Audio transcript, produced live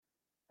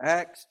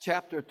Acts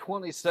chapter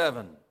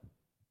 27.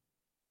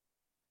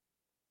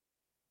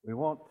 We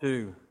want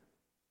to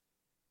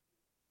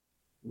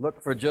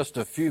look for just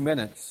a few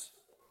minutes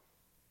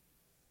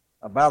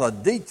about a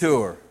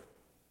detour.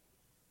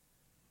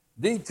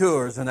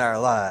 Detours in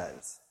our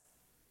lives.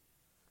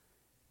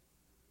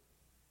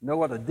 Know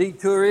what a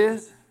detour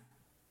is?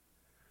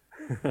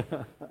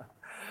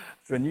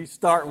 It's when you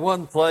start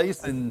one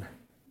place and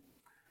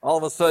all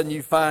of a sudden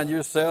you find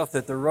yourself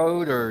that the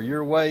road or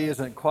your way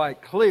isn't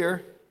quite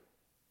clear,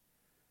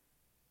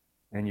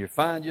 and you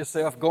find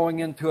yourself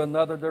going into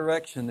another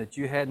direction that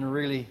you hadn't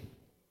really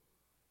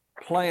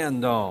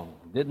planned on,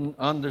 didn't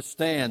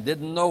understand,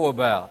 didn't know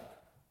about.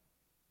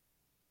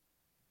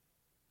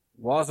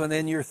 Wasn't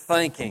in your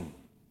thinking.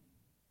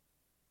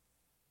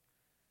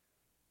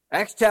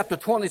 Acts chapter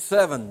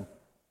 27,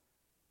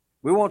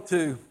 we want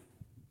to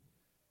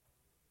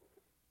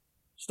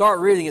start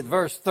reading at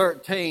verse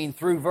 13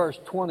 through verse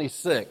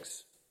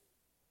 26.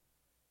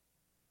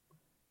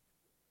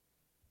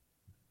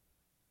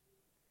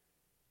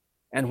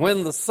 And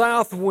when the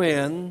south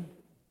wind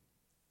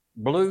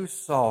blew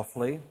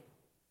softly,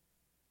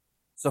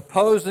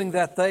 supposing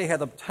that they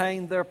had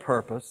obtained their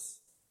purpose,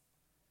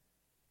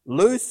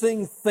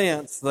 loosing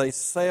thence they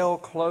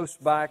sailed close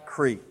by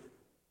Crete.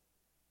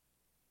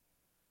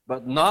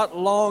 But not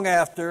long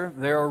after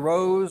there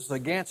arose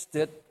against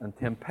it a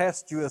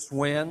tempestuous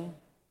wind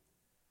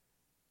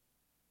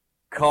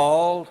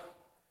called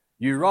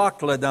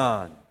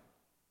Euroclydon.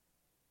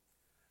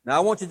 Now I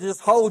want you to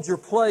just hold your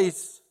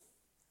place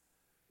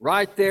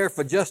right there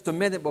for just a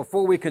minute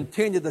before we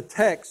continue the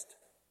text.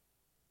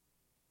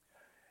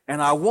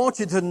 And I want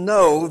you to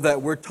know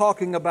that we're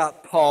talking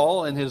about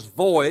Paul and his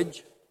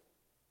voyage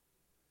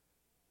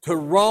to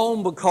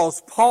Rome, because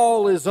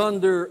Paul is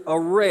under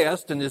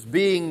arrest and is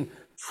being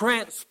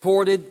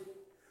transported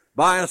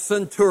by a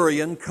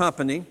centurion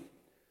company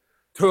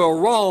to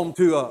Rome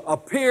to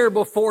appear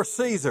before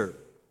Caesar.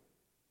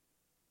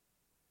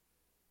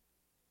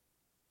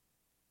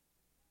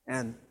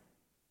 And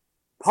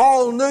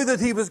Paul knew that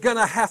he was going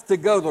to have to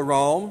go to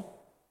Rome,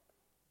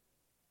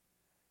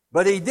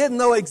 but he didn't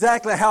know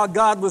exactly how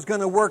God was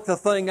going to work the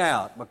thing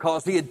out,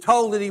 because he had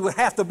told that he would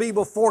have to be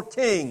before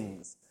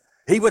kings.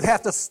 He would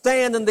have to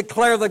stand and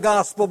declare the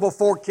gospel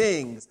before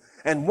kings.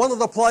 And one of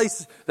the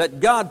places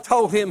that God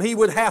told him he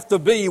would have to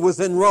be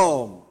was in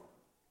Rome.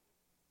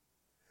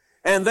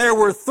 And there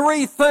were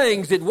three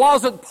things. It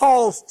wasn't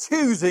Paul's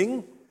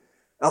choosing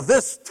of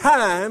this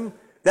time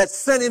that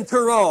sent him to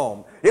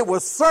Rome. It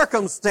was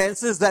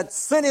circumstances that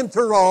sent him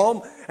to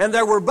Rome, and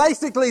there were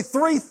basically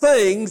three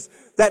things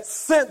that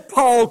sent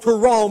Paul to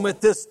Rome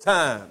at this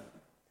time.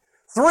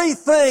 Three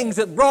things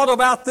that brought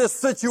about this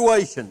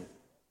situation.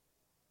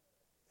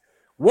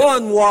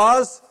 One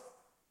of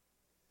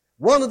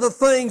the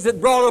things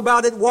that brought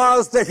about it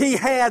was that he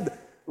had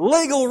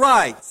legal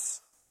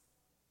rights.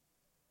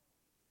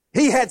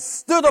 He had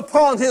stood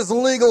upon his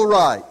legal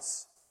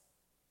rights.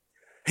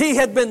 He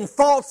had been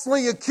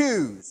falsely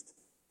accused.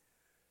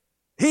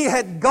 He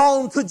had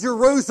gone to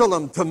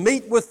Jerusalem to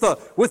meet with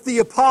the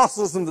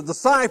apostles and the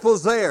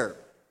disciples there,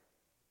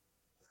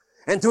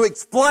 and to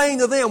explain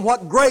to them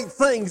what great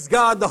things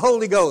God the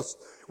Holy Ghost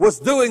was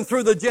doing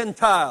through the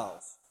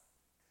Gentiles.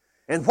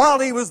 And while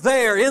he was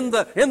there in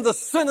the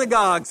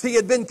synagogues, he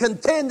had been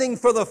contending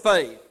for the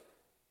faith.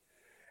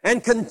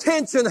 And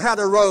contention had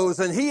arose,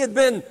 and he had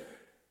been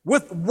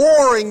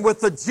warring with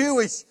the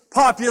Jewish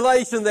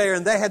population there,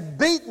 and they had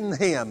beaten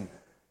him.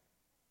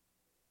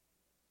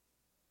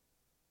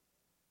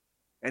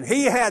 And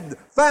he had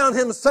found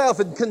himself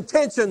in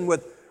contention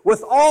with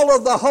all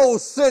of the whole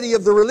city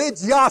of the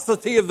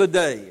religiosity of the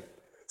day.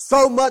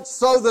 So much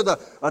so that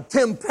a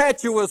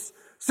tempestuous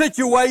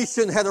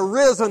situation had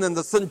arisen, and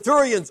the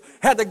centurions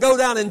had to go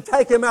down and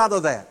take him out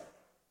of that.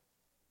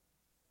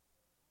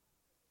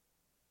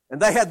 And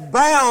they had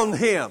bound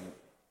him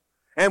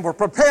and were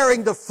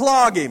preparing to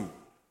flog him.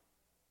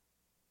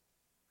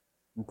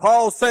 And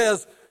Paul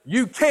says,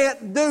 "You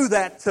can't do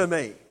that to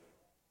me.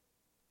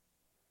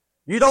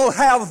 You don't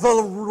have the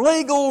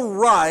legal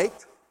right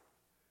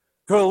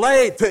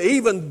to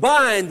even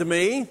bind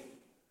me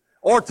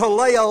or to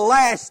lay a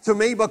lash to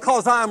me,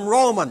 because I'm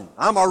Roman.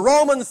 I'm a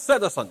Roman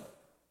citizen."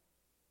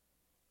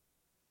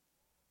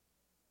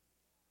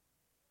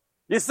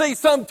 You see,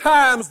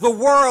 sometimes the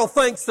world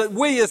thinks that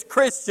we as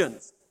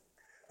Christians,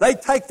 they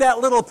take that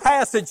little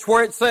passage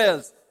where it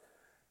says,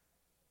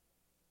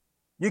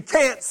 you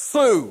can't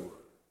sue,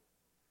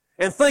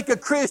 and think a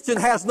Christian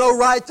has no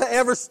right to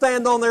ever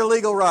stand on their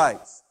legal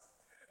rights.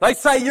 They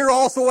say you're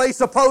also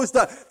supposed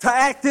to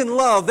act in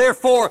love.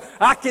 Therefore,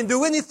 I can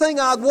do anything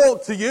I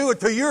want to you, or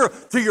to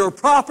your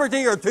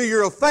property, or to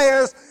your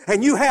affairs,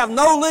 and you have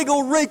no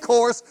legal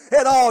recourse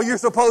at all. You're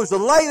supposed to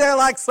lay there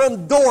like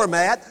some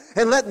doormat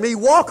and let me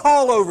walk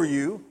all over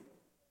you.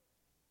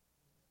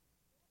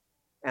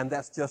 And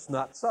that's just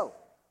not so.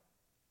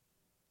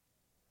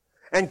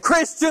 And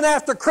Christian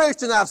after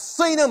Christian, I've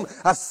seen them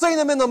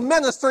in the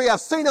ministry,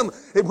 I've seen them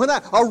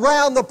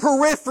around the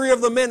periphery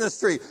of the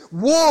ministry.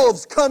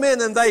 Wolves come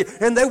in and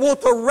they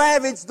want to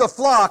ravage the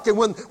flock. And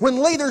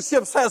when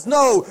leadership says,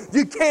 no,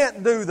 you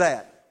can't do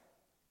that,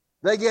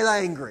 they get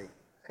angry.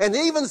 And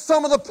even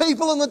some of the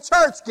people in the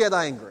church get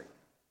angry.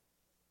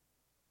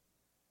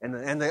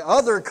 And the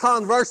other,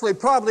 conversely,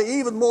 probably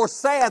even more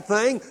sad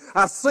thing,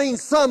 I've seen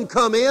some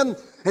come in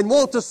and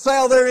want to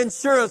sell their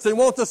insurance and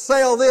want to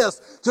sell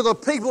this to the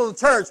people of the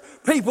church.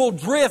 People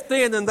drift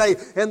in and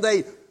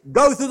they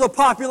go through the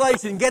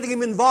population, getting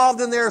them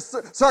involved in their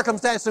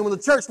circumstances. And when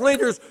the church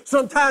leaders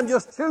sometimes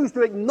just choose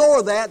to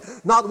ignore that,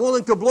 not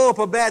wanting to blow up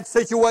a bad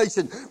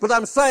situation. But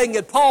I'm saying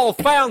that Paul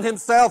found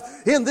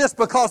himself in this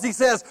because he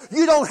says,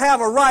 you don't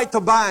have a right to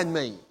bind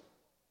me.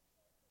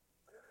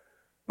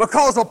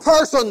 Because a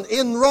person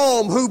in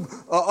Rome,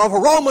 of a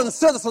Roman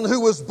citizen who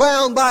was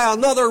bound by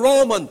another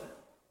Roman,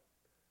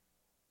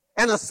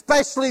 and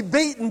especially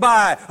beaten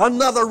by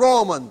another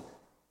Roman,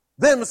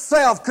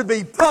 themselves could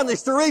be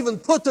punished or even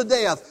put to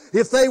death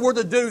if they were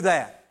to do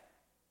that.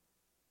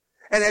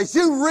 And as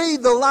you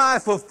read the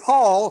life of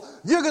Paul,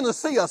 you're going to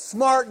see a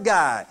smart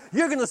guy.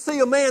 You're going to see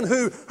a man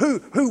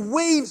who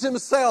weaves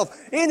himself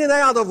in and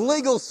out of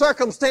legal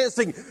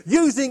circumstancing,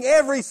 using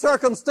every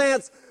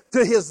circumstance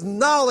to his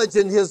knowledge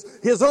and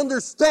his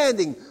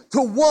understanding.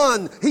 To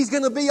one, he's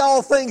going to be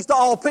all things to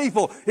all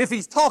people. If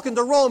he's talking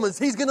to Romans,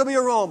 he's going to be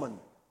a Roman.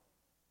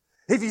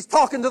 If he's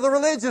talking to the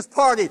religious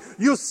party,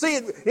 you'll see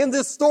it in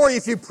this story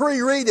if you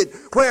pre-read it,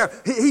 where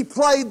he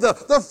played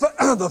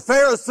the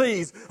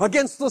Pharisees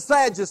against the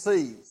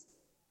Sadducees.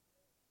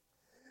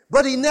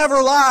 But he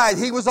never lied.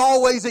 He was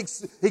always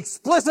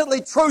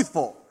explicitly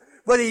truthful.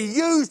 But he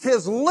used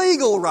his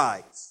legal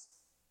rights.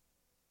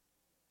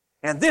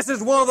 And this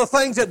is one of the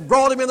things that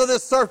brought him into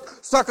this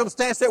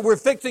circumstance that we're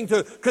fixing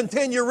to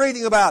continue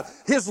reading about.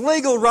 His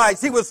legal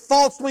rights. He was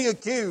falsely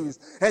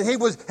accused, and he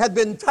had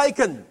been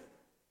taken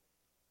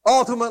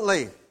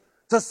ultimately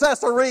to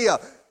Caesarea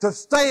to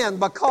stand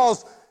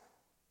because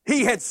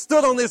he had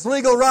stood on his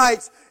legal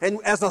rights. And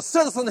as a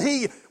citizen,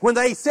 when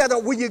they said,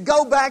 will you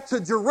go back to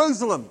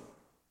Jerusalem?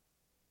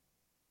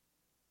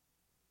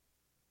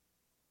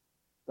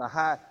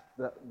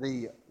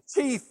 The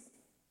chief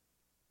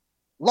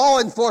law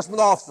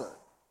enforcement officer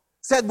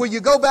said, will you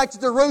go back to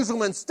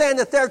Jerusalem and stand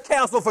at their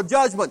council for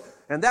judgment?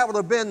 And that would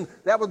have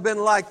been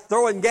like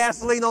throwing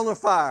gasoline on the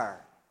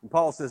fire. And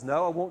Paul says,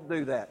 no, I won't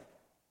do that.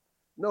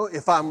 No,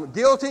 if I'm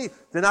guilty,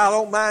 then I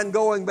don't mind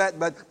going back,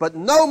 but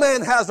no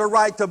man has a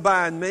right to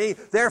bind me.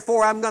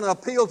 Therefore, I'm going to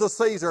appeal to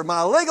Caesar,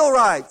 my legal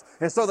rights.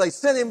 And so they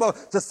sent him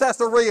to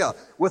Caesarea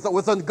with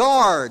a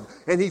guard,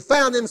 and he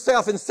found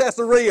himself in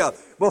Caesarea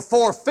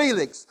before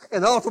Felix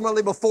and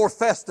ultimately before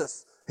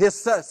Festus, his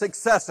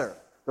successor,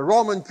 the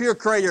Roman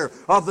procurator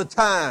of the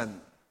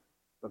time,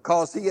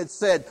 because he had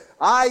said,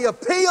 I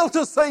appeal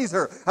to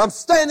Caesar. I'm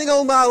standing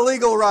on my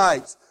legal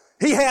rights.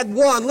 He had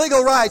one,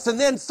 legal rights, and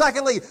then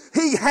secondly,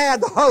 he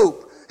had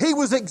hope. He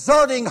was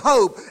exerting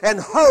hope, and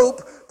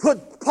hope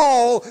put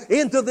Paul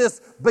into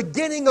this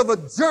beginning of a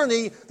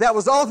journey that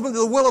was ultimately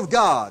the will of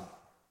God.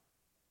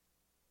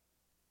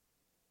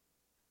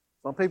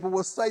 Some people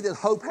will say that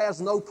hope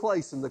has no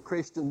place in the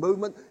Christian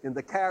movement, in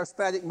the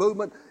charismatic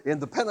movement, in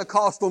the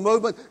Pentecostal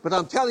movement, but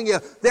I'm telling you,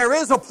 there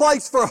is a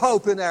place for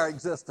hope in our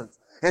existence.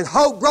 And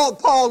hope brought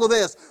Paul to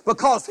this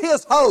because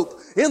his hope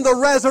in the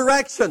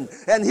resurrection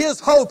and his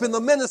hope in the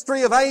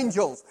ministry of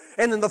angels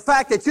and in the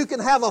fact that you can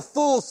have a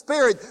full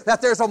spirit,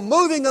 that there's a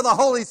moving of the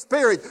Holy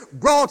Spirit,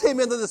 brought him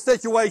into the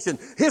situation.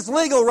 His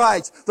legal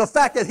rights, the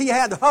fact that he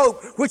had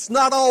hope, which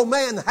not all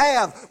men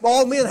have.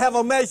 All men have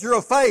a measure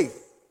of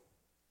faith,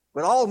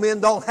 but all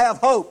men don't have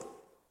hope.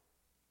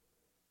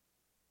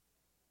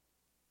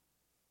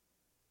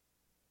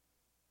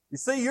 You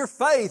see, your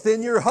faith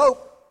and your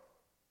hope,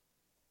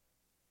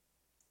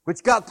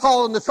 which got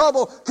Paul into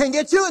trouble, can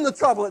get you into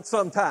trouble at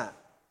some time.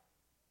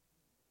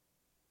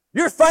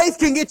 Your faith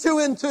can get you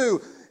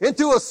into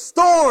a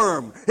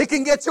storm. It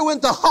can get you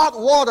into hot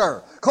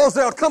water, because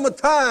there'll come a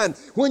time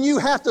when you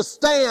have to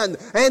stand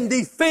and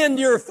defend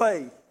your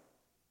faith.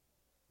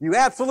 You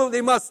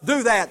absolutely must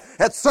do that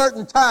at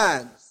certain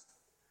times.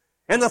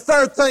 And the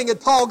third thing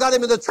that Paul got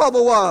him into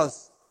trouble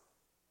was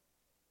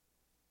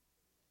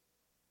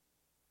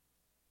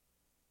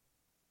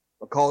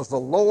because the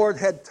Lord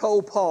had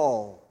told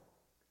Paul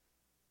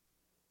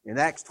in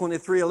Acts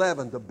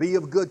 23:11, to be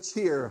of good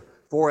cheer,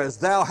 for as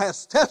thou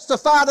hast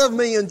testified of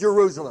me in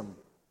Jerusalem,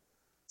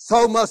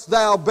 so must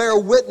thou bear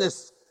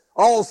witness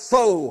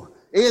also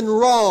in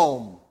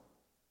Rome.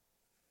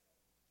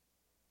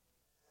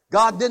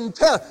 God didn't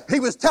tell,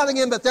 he was telling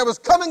him that there was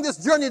coming this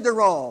journey to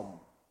Rome.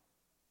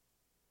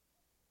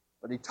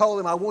 But he told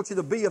him, I want you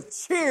to be of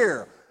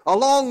cheer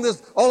along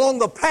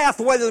the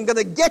pathway that I'm going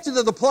to get you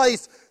to the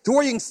place to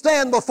where you can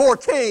stand before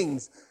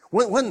kings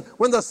when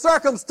the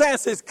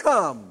circumstances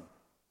come.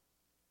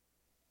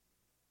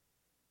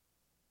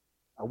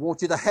 I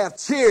want you to have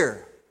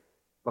cheer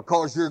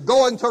because you're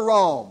going to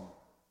Rome.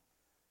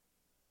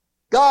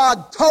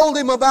 God told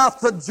him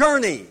about the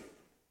journey.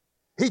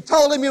 He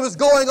told him he was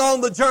going on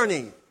the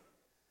journey.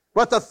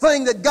 But the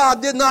thing that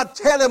God did not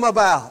tell him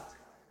about,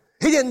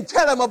 He didn't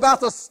tell him about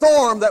the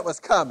storm that was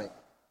coming.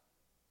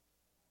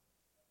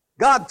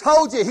 God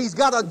told you He's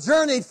got a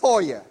journey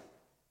for you.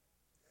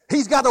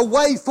 He's got a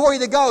way for you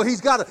to go. He's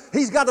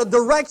got a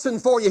direction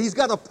for you. He's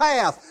got a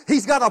path.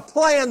 He's got a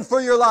plan for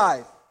your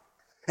life.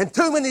 And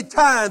too many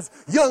times,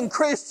 young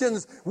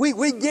Christians,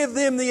 we give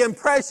them the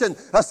impression,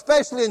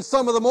 especially in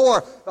some of the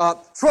more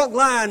trunk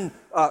line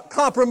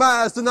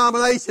compromised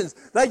denominations,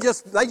 they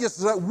just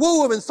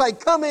woo them and say,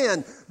 come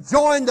in,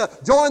 join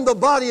the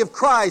body of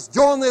Christ,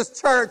 join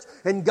this church,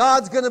 and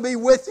God's going to be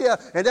with you,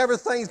 and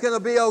everything's going to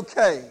be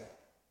okay.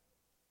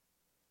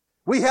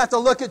 We have to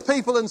look at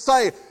people and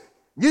say,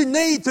 you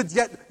need to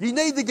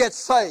get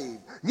saved.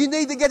 You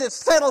need to get it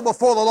settled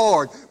before the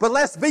Lord. But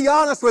let's be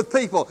honest with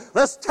people.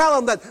 Let's tell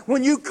them that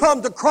when you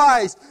come to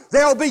Christ,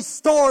 there'll be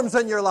storms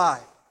in your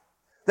life.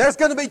 There's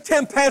going to be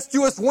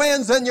tempestuous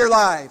winds in your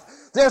life.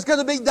 There's going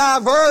to be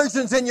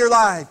diversions in your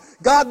life.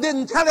 God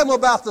didn't tell him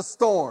about the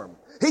storm.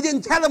 He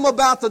didn't tell him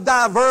about the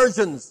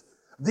diversions,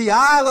 the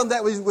island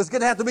that was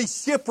going to have to be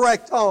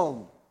shipwrecked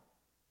on,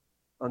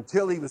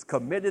 until he was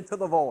committed to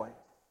the voyage.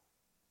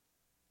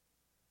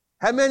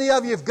 How many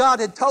of you, if God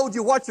had told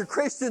you what your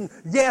Christian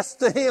yes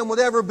to Him would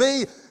ever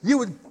be,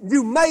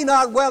 you may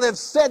not well have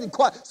said it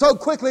quite so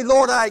quickly,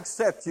 Lord, I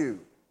accept you.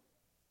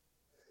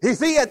 If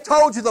He had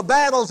told you the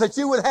battles that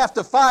you would have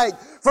to fight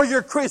for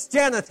your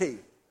Christianity,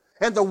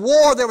 and the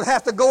war that would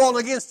have to go on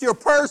against your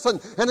person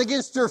and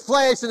against your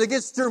flesh and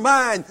against your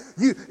mind,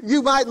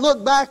 you might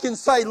look back and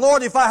say,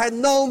 Lord, if I had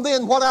known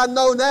then what I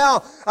know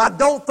now, I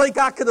don't think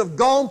I could have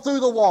gone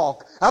through the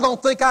walk. I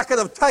don't think I could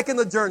have taken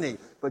the journey.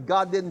 But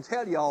God didn't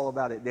tell you all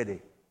about it, did He?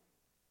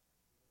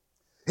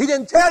 He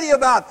didn't tell you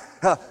about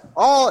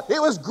it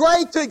was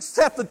great to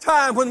accept the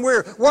time when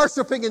we're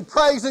worshiping and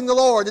praising the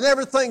Lord and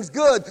everything's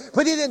good,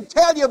 but He didn't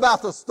tell you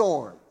about the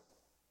storm.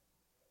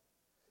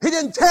 He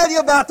didn't tell you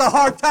about the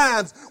hard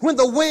times when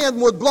the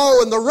wind would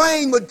blow and the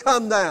rain would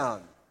come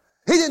down.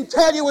 He didn't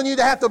tell you when you'd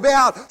have to be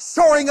out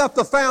shoring up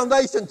the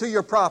foundation to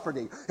your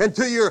property and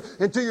to your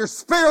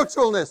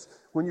spiritualness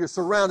when you're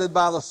surrounded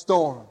by the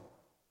storm.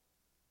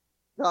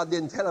 God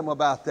didn't tell him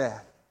about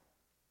that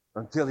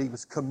until he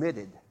was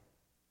committed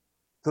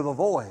to the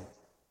voyage.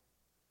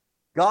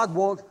 God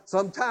won't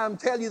sometime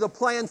tell you the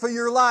plan for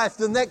your life,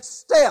 the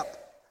next step,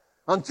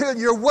 until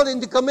you're willing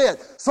to commit.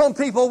 Some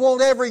people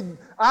want every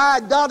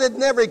I dotted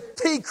and every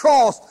T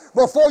crossed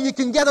before you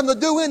can get them to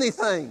do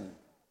anything.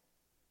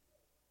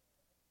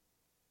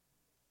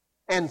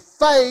 And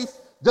faith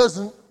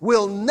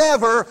will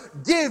never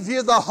give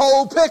you the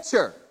whole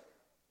picture.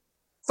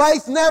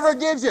 Faith never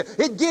gives you.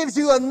 It gives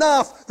you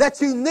enough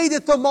that you need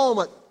at the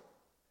moment.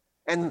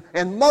 And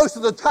most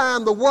of the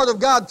time, the Word of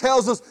God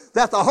tells us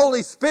that the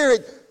Holy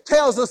Spirit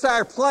tells us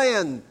our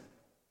plan.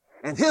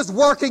 And His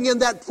working in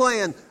that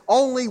plan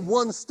only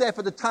one step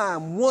at a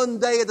time, one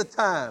day at a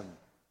time.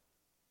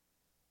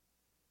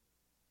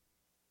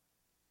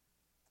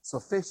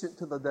 Sufficient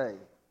to the day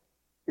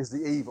is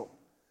the evil.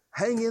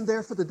 Hang in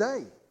there for the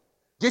day.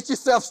 Get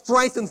yourself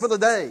strengthened for the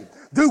day.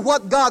 Do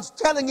what God's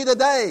telling you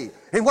today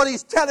and what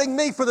He's telling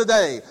me for the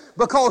day,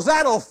 because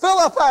that'll fill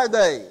up our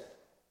day.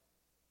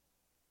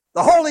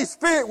 The Holy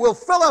Spirit will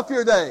fill up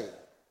your day.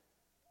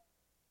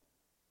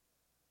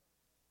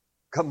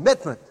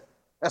 Commitment.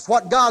 That's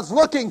what God's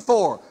looking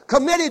for.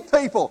 Committed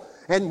people.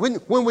 And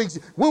when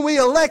we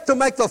elect to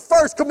make the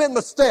first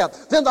commitment step,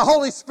 then the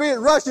Holy Spirit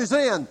rushes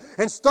in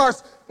and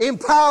starts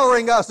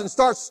empowering us and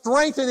starts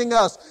strengthening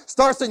us,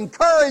 starts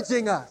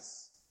encouraging us.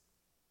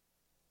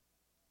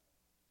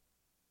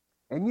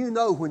 And you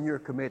know when you're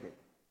committed.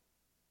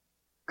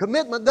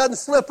 Commitment doesn't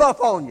slip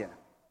up on you.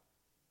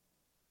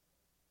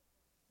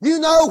 You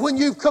know when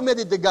you've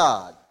committed to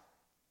God.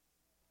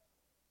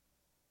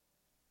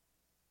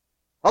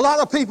 A lot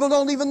of people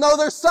don't even know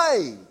they're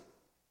saved.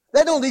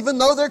 They don't even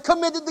know they're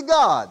committed to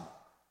God.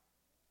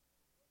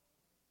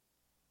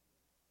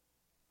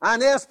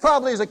 And that's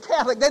probably as a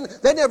Catholic,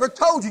 they never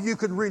told you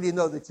could really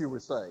know that you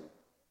were saved.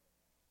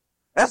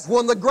 That's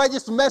one of the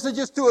greatest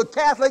messages to a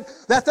Catholic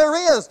that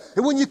there is.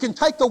 And when you can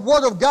take the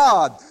Word of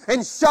God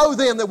and show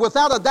them that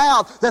without a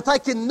doubt that they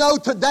can know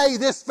today,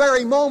 this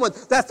very moment,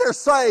 that they're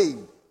saved.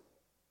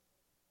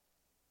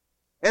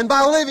 And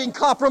by living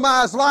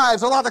compromised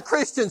lives, a lot of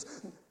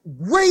Christians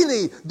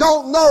really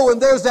don't know, and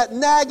there's that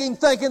nagging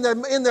thing in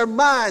their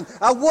mind,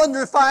 I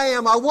wonder if I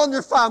am, I wonder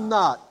if I'm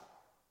not.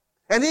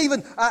 And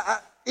even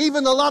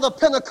a lot of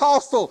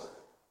Pentecostal,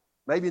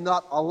 maybe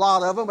not a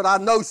lot of them, but I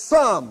know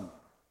some,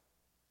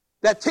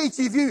 that teach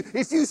you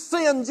if you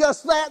sin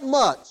just that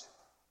much,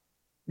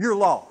 you're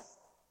lost.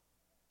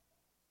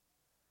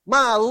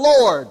 My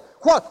Lord,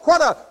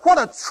 what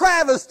a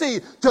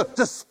travesty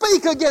to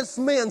speak against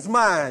men's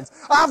minds.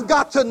 I've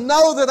got to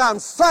know that I'm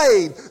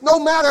saved, no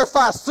matter if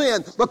I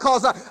sin,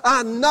 because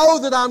I know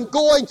that I'm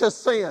going to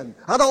sin.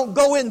 I don't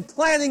go in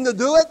planning to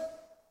do it.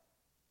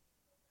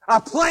 I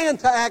plan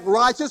to act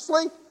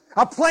righteously.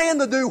 I plan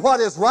to do what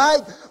is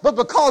right, but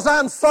because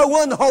I'm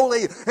so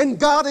unholy and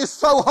God is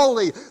so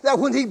holy that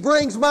when He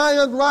brings my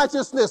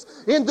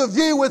unrighteousness into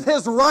view with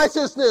His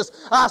righteousness,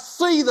 I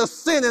see the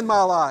sin in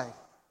my life.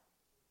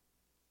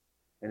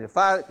 And if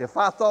I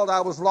thought I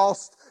was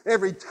lost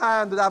every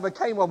time that I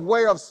became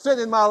aware of sin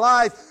in my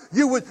life,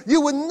 you would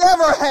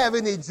never have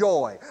any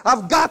joy.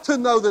 I've got to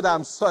know that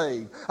I'm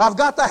saved. I've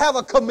got to have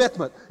a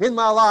commitment in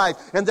my life.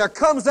 And there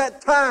comes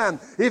that time,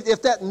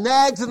 if that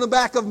nags in the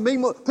back of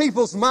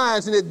people's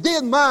minds, and it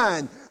did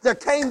mine, there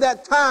came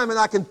that time, and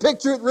I can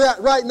picture it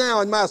right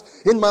now in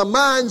my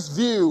mind's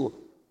view.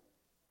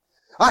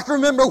 I can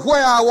remember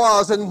where I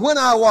was and when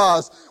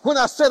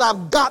I said,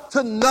 I've got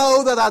to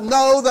know that I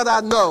know that I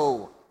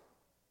know.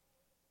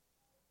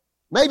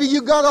 Maybe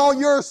you got all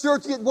your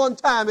certainty at one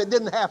time. It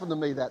didn't happen to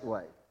me that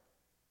way.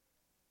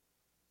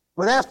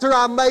 But after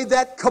I made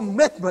that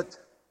commitment,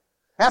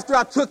 after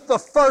I took the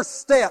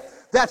first step,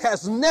 that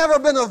has never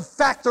been a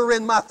factor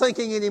in my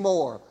thinking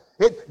anymore.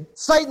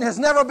 Satan has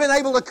never been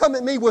able to come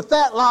at me with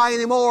that lie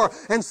anymore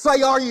and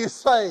say, are you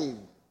saved?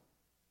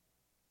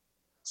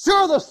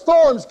 Sure, the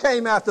storms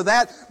came after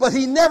that, but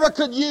he never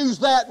could use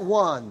that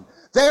one.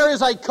 There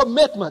is a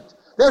commitment.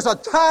 There's a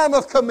time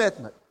of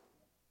commitment.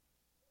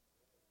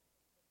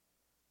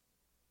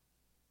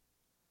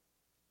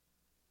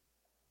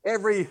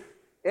 Every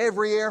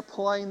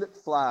airplane that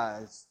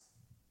flies,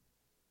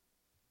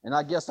 and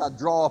I guess I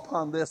draw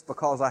upon this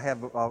because I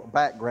have a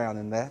background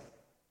in that.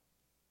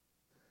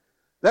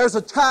 There's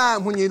a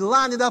time when you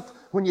line it up,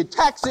 when you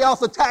taxi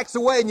off the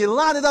taxiway and you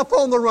line it up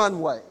on the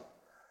runway,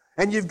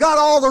 and you've got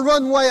all the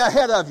runway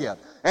ahead of you,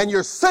 and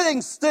you're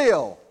sitting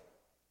still,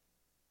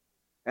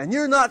 and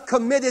you're not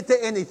committed to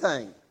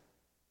anything.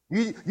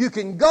 You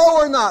can go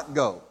or not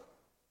go.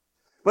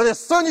 But as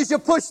soon as you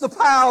push the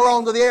power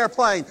onto the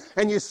airplane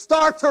and you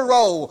start to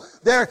roll,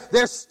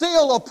 there's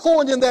still a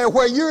point in there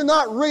where you're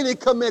not really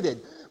committed.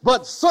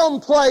 But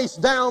someplace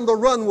down the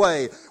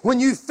runway,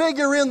 when you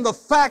figure in the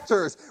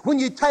factors, when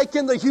you take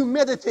in the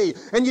humidity,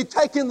 and you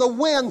take in the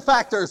wind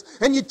factors,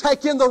 and you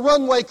take in the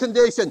runway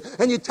condition,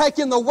 and you take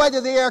in the weight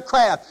of the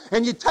aircraft,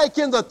 and you take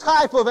in the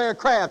type of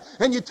aircraft,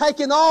 and you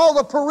take in all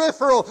the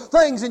peripheral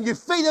things, and you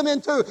feed them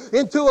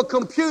into a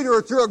computer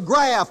or to a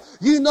graph,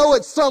 you know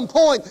at some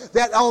point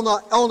that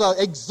on an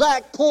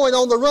exact point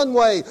on the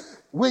runway,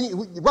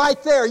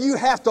 right there, you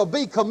have to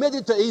be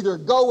committed to either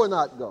go or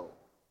not go.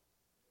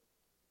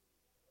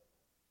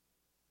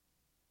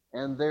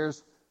 And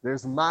there's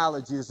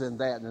mileages in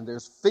that, and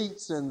there's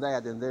feats in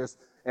that, and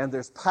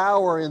there's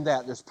power in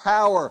that. There's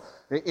power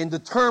in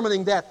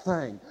determining that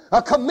thing.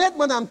 A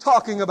commitment I'm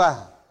talking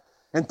about.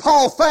 And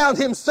Paul found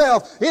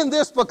himself in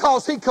this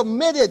because he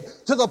committed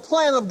to the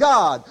plan of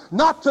God,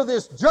 not to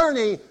this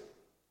journey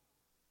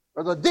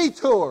or the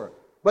detour,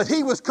 but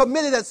he was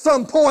committed at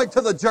some point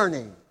to the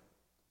journey.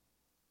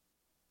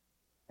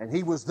 And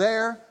he was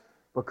there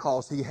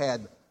because he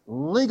had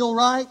legal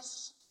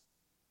rights.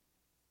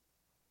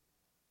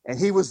 And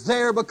he was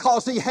there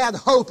because he had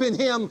hope in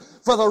him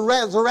for the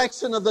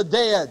resurrection of the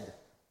dead.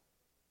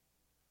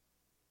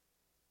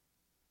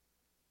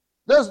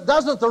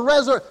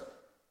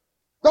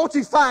 Don't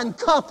you find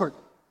comfort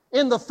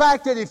in the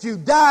fact that if you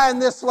die in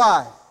this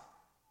life,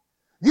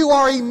 you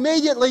are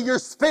immediately, your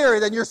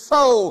spirit and your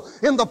soul,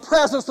 in the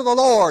presence of the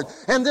Lord,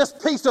 and this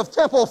piece of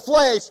temple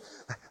flesh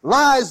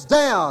lies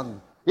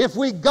down if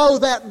we go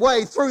that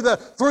way through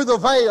the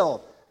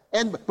veil.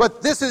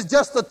 But this is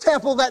just the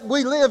temple that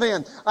we live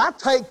in. I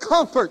take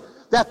comfort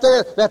that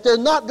they're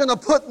not going to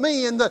put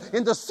me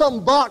into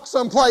some box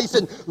someplace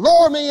and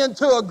lower me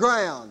into a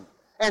ground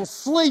and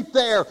sleep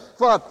there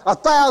for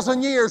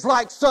 1,000 years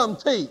like some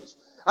teach.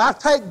 I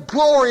take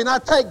glory and I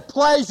take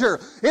pleasure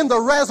in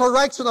the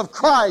resurrection of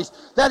Christ,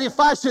 that if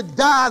I should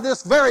die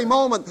this very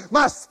moment,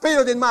 my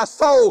spirit and my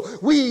soul,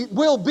 we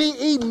will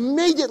be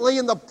immediately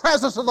in the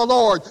presence of the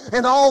Lord,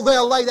 and all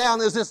they'll lay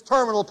down is this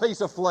terminal piece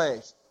of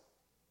flesh.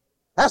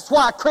 That's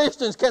why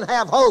Christians can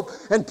have hope.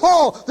 And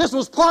Paul, this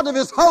was part of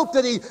his hope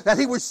that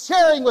he was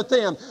sharing with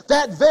them.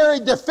 That very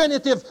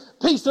definitive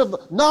piece of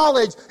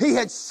knowledge he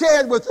had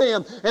shared with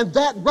them. And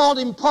that brought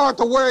him part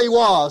to where he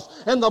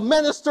was. And the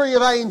ministry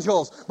of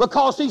angels.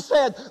 Because he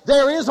said,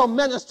 there is a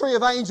ministry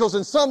of angels.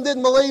 And some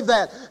didn't believe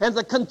that. And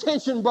the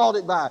contention brought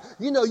it by.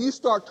 You know, you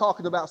start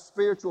talking about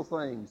spiritual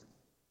things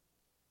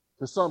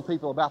to some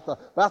people, about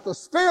the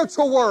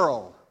spiritual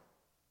world.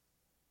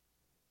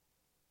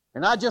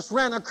 And I just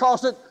ran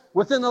across it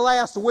within the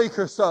last week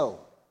or so.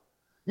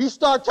 You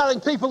start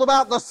telling people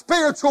about the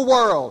spiritual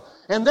world,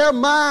 and their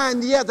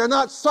mind, yet they're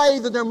not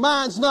saved and their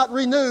mind's not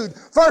renewed.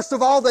 First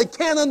of all, they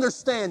can't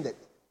understand it.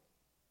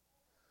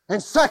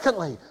 And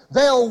secondly,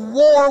 they'll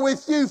war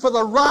with you for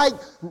the right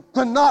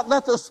to not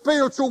let the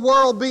spiritual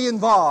world be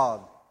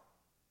involved.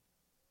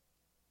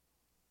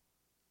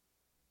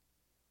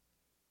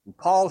 And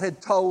Paul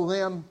had told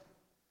them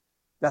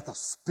that the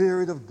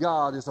Spirit of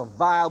God is a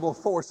viable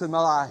force in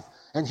my life.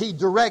 And He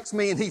directs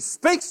me and He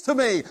speaks to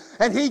me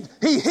and He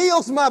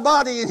heals my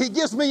body and He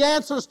gives me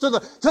answers to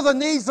the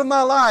needs of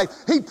my life.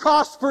 He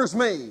prospers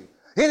me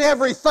in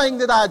everything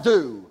that I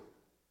do.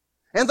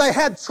 And they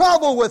had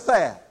trouble with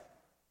that.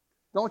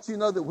 Don't you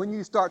know that when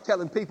you start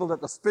telling people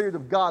that the Spirit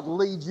of God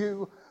leads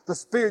you, the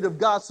Spirit of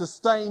God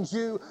sustains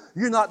you,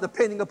 you're not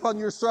depending upon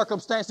your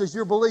circumstances,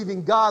 you're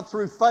believing God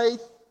through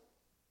faith.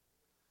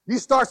 You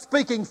start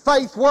speaking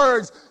faith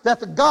words that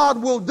the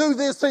God will do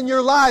this in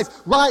your life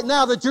right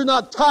now, that you're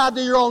not tied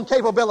to your own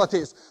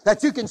capabilities,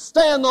 that you can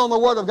stand on the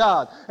Word of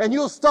God, and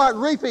you'll start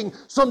reaping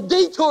some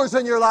detours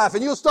in your life,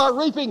 and you'll start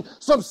reaping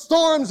some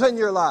storms in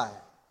your life.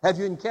 Have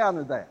you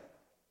encountered that?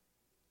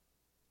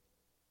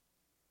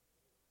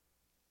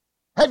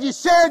 Have you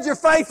shared your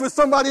faith with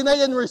somebody and they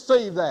didn't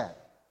receive that?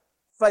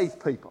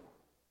 Faith people.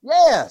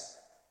 Yes.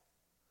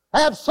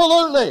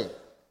 Absolutely.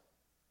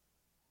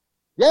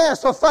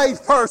 Yes, a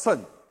faith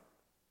person.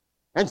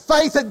 And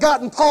faith had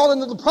gotten Paul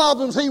into the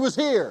problems he was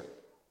here.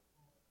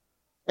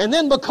 And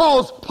then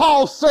because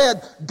Paul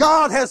said,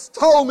 God has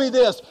told me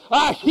this,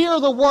 I hear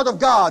the Word of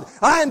God,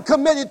 I am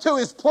committed to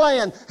His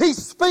plan, He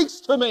speaks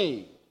to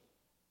me.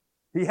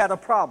 He had a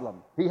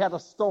problem. He had a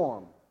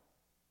storm.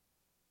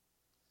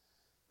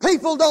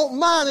 People don't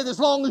mind it as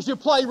long as you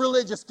play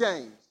religious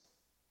games.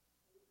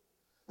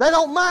 They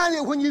don't mind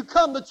it when you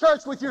come to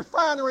church with your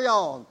finery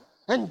on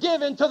and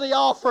give into the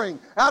offering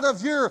out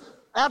of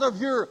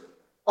your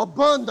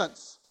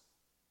abundance.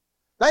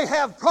 They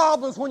have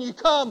problems when you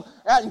come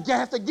and you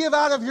have to give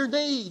out of your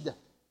need.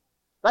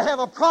 They have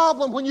a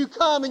problem when you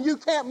come and you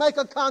can't make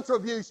a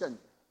contribution.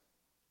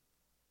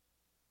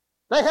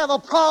 They have a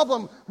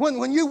problem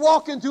when you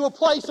walk into a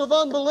place of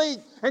unbelief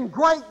and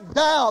great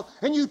doubt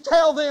and you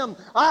tell them,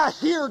 I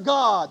hear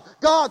God.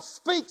 God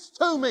speaks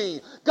to me.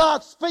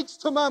 God speaks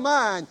to my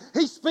mind.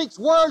 He speaks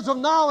words of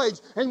knowledge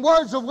and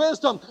words of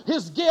wisdom.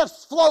 His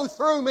gifts flow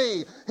through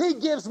me. He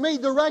gives me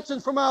direction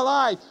for my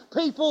life.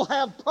 People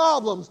have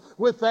problems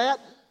with that.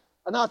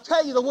 And I'll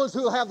tell you, the ones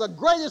who have the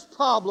greatest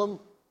problem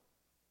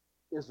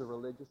is the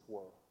religious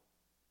world.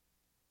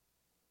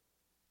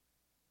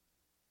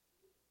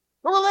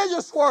 The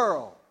religious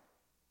world.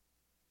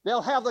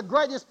 They'll have the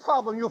greatest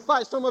problem. You'll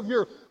fight some of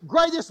your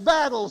greatest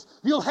battles.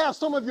 You'll have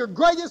some of your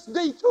greatest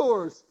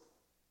detours.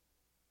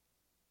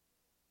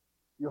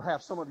 You'll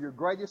have some of your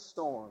greatest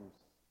storms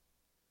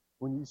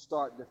when you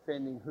start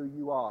defending who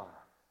you are.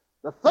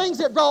 The things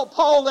that brought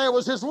Paul there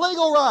was his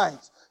legal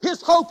rights,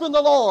 his hope in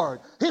the Lord,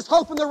 his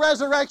hope in the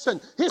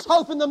resurrection, his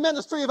hope in the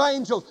ministry of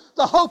angels,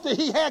 the hope that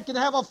he had can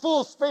have a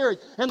full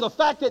spirit, and the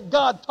fact that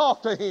God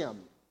talked to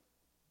him.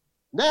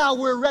 Now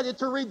we're ready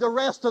to read the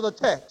rest of the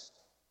text.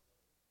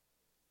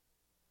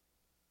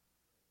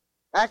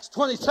 Acts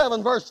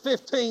 27, verse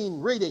 15,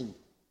 reading.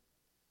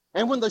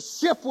 And when the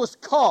ship was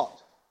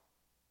caught,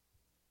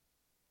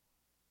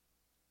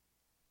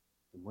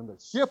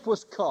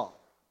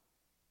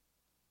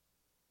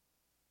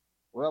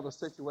 well, the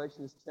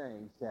situation has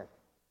changed, hasn't it?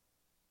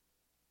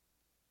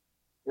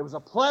 It was a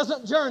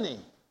pleasant journey.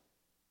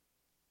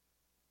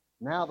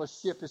 Now the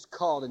ship is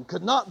caught and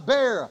could not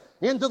bear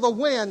into the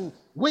wind.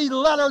 We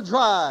let her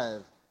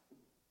drive.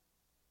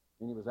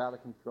 And it was out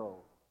of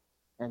control.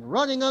 And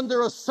running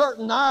under a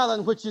certain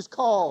island which is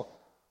called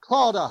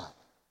Clauda,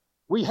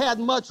 we had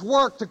much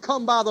work to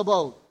come by the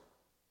boat,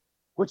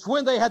 which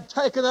when they had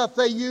taken up,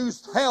 they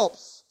used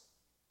helps,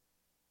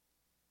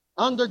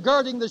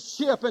 undergirding the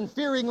ship and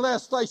fearing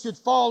lest they should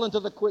fall into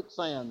the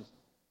quicksands.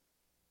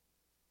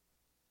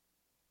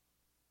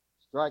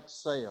 Strike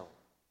sail,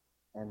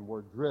 and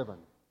were driven.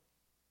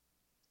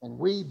 And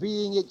we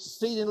being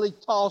exceedingly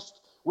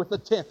tossed with the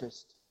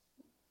tempest.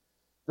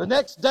 The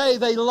next day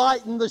they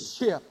lightened the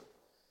ship,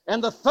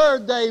 and the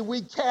third day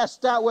we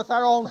cast out with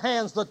our own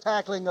hands the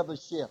tackling of the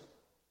ship.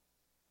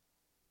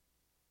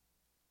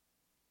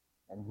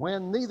 And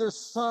when neither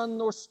sun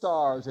nor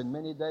stars in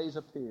many days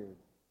appeared,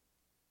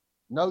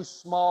 no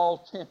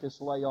small tempest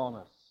lay on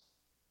us,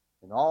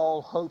 and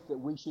all hope that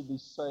we should be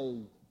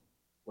saved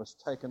was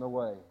taken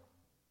away.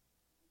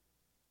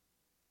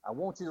 I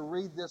want you to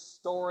read this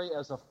story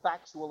as a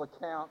factual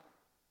account,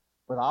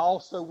 but I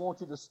also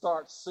want you to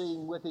start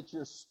seeing with it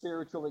your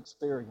spiritual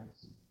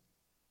experience.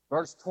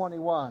 Verse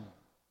 21,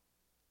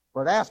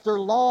 but after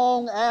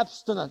long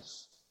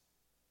abstinence,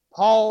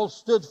 Paul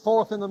stood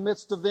forth in the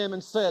midst of them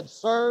and said,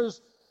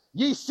 Sirs,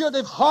 ye should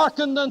have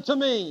hearkened unto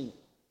me.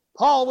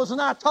 Paul was,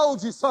 and I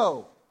told you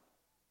so.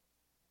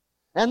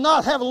 And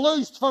not have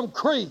loosed from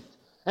Crete,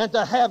 and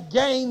to have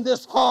gained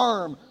this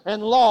harm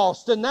and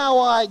lost. And now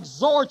I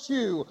exhort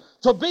you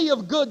to be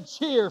of good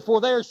cheer,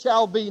 for there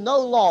shall be no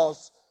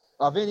loss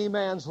of any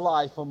man's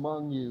life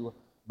among you,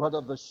 but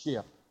of the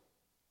ship.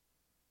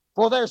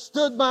 For there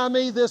stood by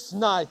me this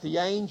night the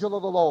angel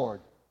of the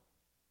Lord,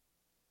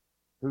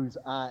 whose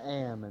I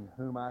am and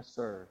whom I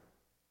serve,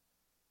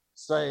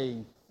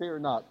 saying, Fear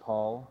not,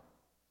 Paul,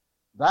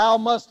 thou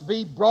must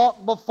be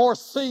brought before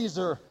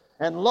Caesar,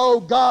 and lo,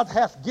 God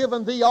hath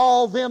given thee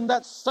all them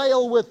that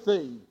sail with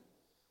thee.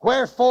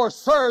 Wherefore,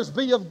 sirs,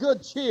 be of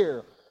good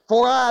cheer,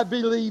 for I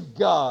believe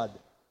God,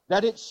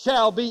 that it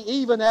shall be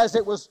even as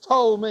it was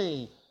told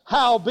me.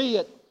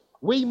 Howbeit,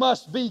 we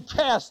must be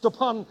cast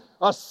upon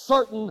a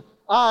certain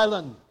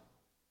island.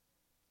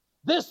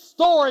 This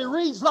story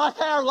reads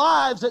like our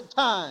lives at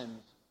times.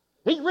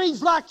 It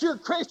reads like your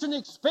Christian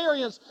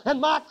experience and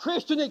my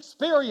Christian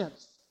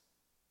experience.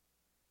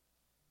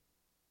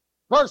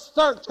 Verse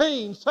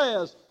 13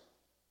 says,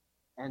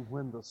 and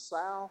when the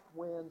south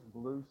winds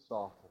blew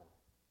softly,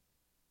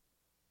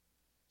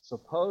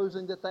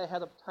 supposing that they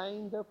had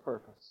obtained their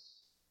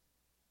purpose,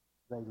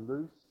 they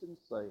loosed and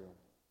sailed.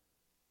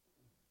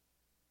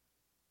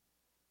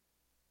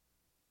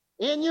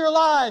 In your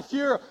life,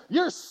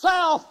 your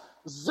south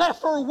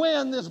zephyr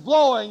wind is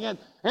blowing, and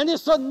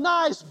it's a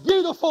nice,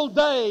 beautiful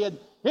day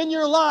in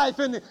your life,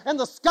 and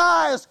the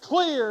sky is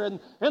clear, and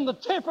the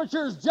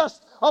temperature is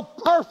just a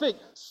perfect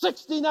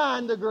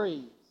 69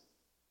 degrees.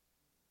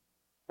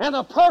 And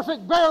a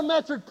perfect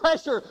barometric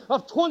pressure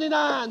of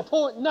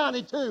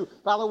 29.92.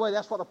 By the way,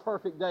 that's what a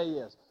perfect day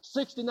is.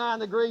 69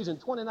 degrees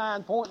and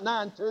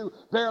 29.92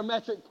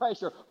 barometric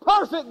pressure.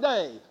 Perfect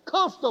day.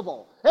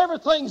 Comfortable.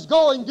 Everything's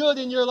going good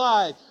in your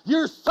life.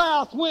 Your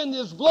south wind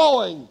is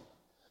blowing.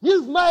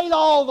 You've made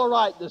all the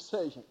right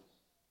decisions.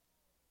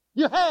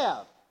 You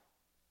have.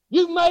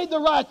 You've made the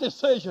right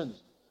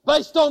decisions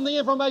based on the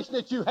information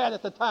that you had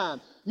at the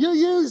time. You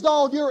used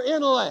all your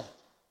intellect.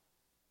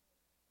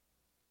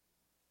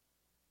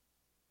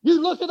 You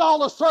looked at all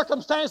the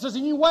circumstances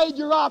and you weighed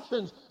your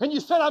options and you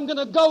said, I'm going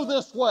to go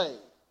this way.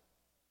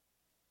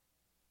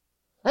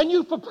 And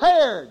you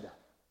prepared.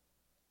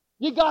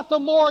 You got the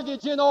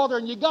mortgage in order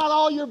and you got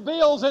all your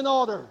bills in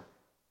order.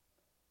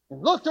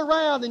 And looked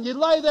around and you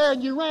lay there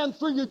and you ran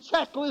through your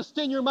checklist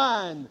in your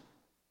mind.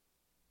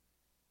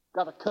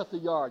 Got to cut the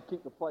yard,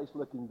 keep the place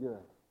looking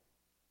good.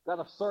 Got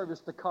to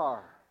service the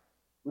car.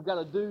 We've got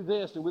to do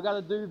this and we've got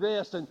to do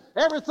this, and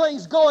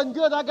everything's going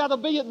good. I got to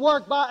be at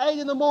work by 8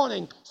 in the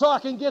morning so I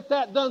can get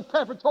that done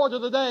preparatory to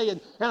the day, and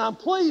I'm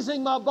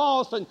pleasing my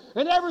boss, and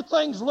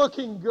everything's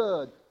looking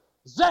good.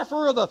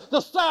 Zephyr of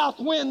the south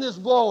wind is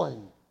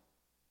blowing.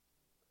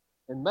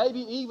 And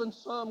maybe even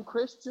some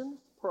Christians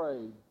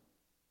prayed.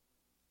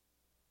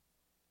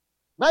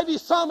 Maybe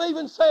some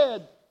even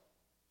said,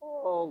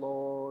 oh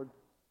Lord,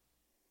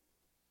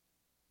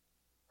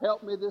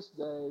 help me this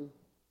day.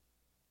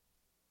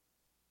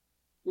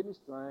 Give me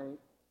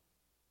strength.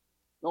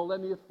 Don't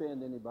let me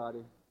offend anybody.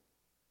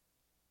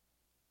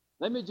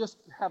 Let me just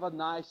have a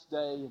nice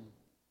day and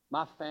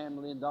my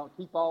family, and don't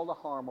keep all the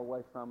harm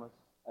away from us.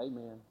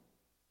 Amen.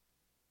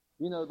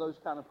 You know, those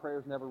kind of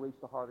prayers never reach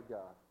the heart of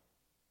God.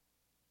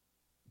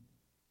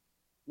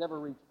 Never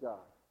reach God.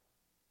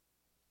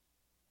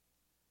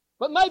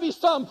 But maybe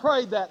some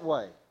prayed that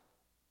way.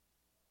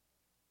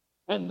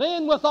 And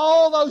then with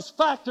all those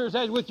factors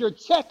and with your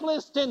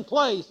checklist in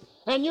place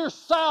and your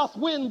south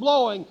wind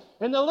blowing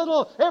and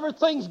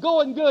everything's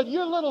going good,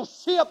 your little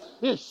ship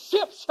is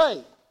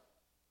ship-shape.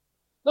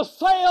 The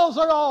sails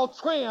are all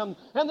trimmed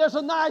and there's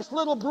a nice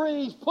little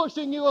breeze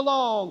pushing you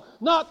along,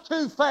 not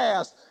too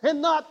fast and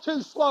not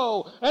too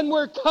slow, and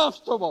we're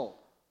comfortable.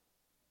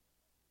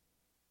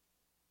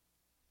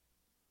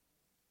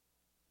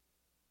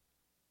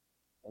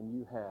 And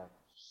you have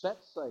set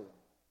sail.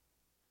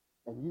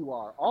 And you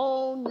are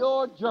on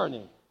your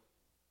journey.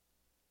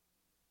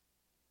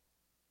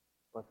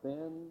 But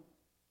then,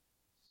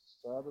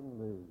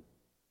 suddenly,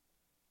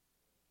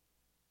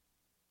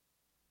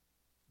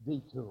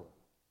 detour.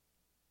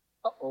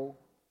 Uh-oh.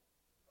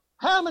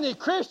 How many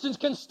Christians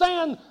can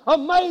stand a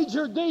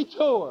major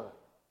detour?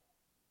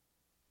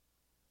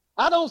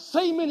 I don't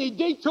see many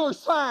detour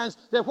signs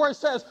that where it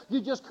says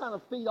you just kind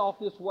of feed off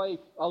this way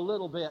a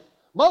little bit.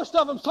 Most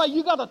of them say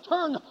you got to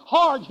turn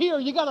hard here,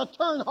 you got to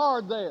turn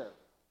hard there.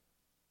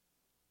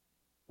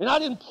 And I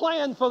didn't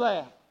plan for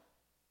that.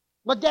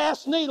 My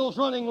gas needle's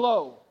running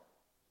low.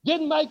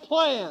 Didn't make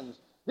plans.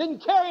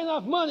 Didn't carry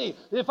enough money.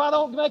 If I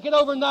don't make it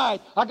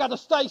overnight, I got to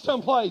stay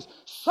someplace.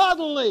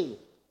 Suddenly,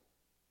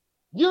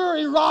 your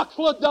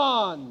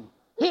Euroclydon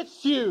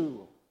hits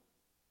you.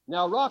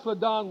 Now,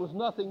 Euroclydon was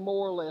nothing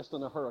more or less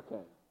than a hurricane.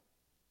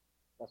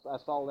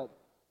 That's all that.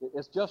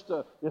 It's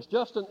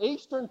just an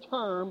Eastern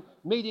term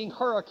meaning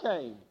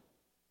hurricane.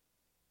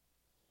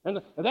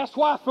 And that's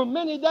why for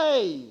many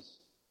days,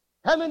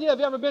 how many of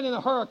you ever been in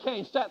a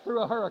hurricane, sat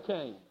through a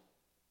hurricane?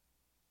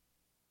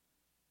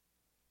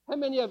 How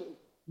many of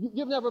you,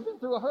 you've never been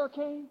through a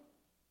hurricane?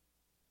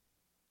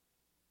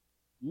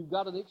 You've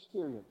got an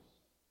experience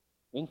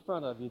in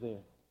front of you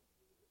there.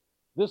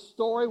 This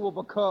story will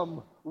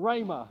become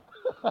rhema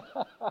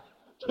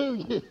to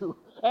you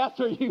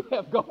after you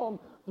have gone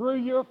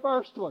through your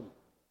first one.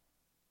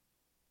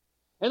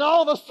 And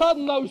all of a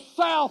sudden, those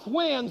south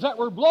winds that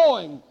were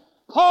blowing,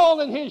 Paul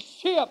and his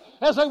ship,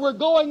 as they were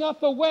going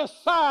up the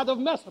west side of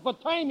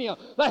Mesopotamia,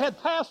 they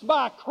had passed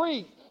by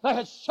Crete. They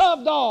had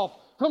shoved off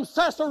from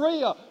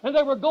Caesarea, and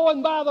they were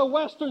going by the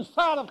western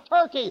side of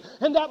Turkey,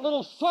 and that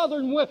little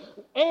southern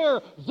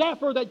air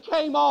zephyr that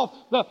came off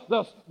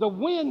the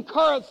wind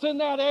currents in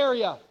that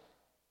area.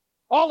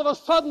 All of a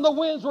sudden, the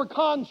winds were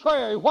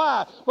contrary.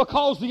 Why?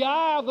 Because the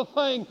eye of the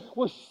thing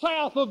was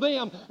south of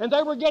them, and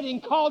they were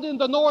getting caught in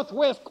the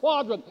northwest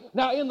quadrant.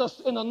 Now, in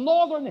the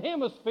northern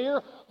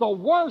hemisphere, the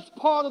worst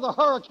part of the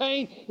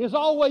hurricane is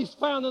always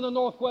found in the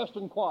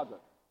northwestern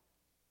quadrant.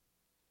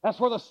 That's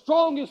where the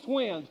strongest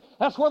winds.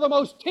 That's where the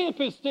most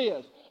tempest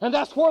is. And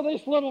that's where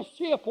this little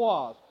ship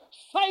was.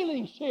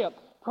 Sailing ship.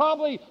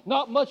 Probably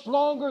not much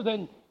longer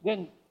than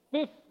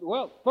 30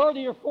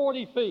 or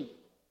 40 feet.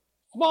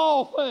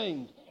 Small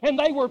things. And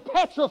they were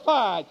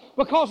petrified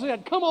because it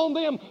had come on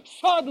them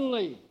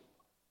suddenly.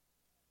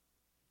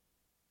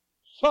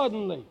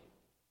 Suddenly.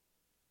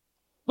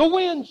 The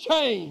wind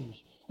changed.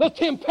 The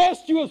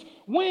tempestuous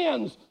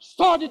winds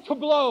started to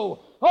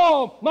blow.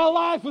 Oh, my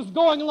life was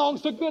going along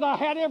so good. I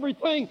had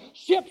everything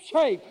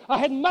ship-shape. I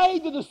had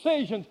made the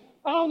decisions.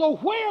 I don't know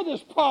where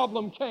this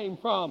problem came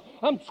from.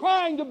 I'm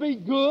trying to be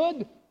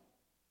good.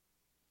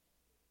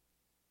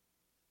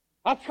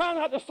 I try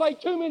not to say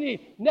too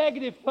many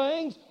negative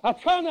things. I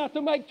try not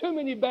to make too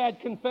many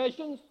bad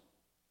confessions.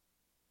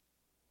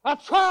 I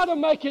try to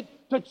make it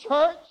to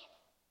church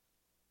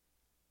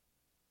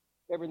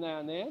every now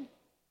and then.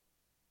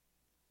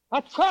 I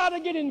try to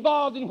get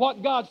involved in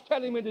what God's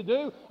telling me to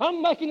do.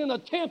 I'm making an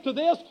attempt to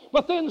this,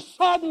 but then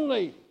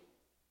suddenly,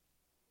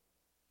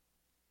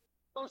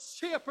 your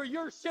ship or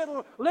your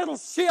little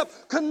ship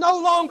can no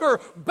longer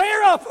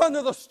bear up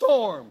under the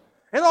storm.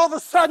 And all of a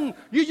sudden,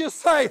 you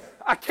just say,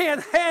 I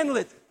can't handle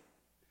it.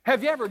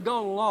 Have you ever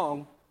gone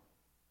along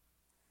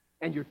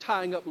and you're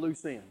tying up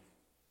loose ends?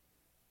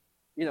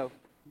 You know,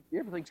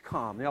 everything's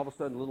calm, and all of a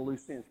sudden, a little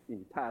loose ends, and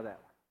you tie that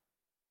one.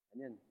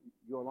 And then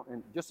you go along,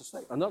 and just a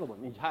second, another one,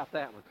 and you tie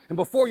that one. And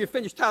before you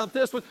finish tying up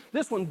this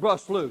one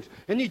busts loose.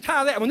 And you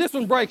tie that one, this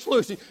one breaks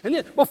loose. And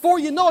then before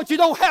you know it, you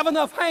don't have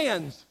enough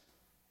hands.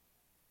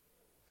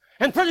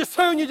 And pretty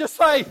soon you just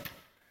say,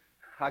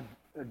 I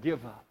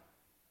give up.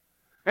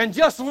 And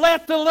just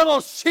let the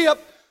little ship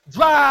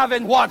drive,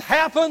 and what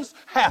happens,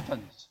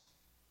 happens.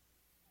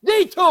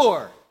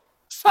 Detour.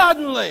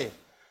 Suddenly,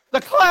 the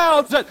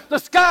clouds, the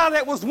sky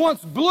that was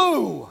once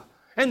blue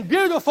and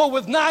beautiful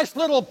with nice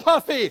little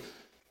puffy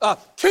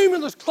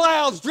cumulus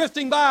clouds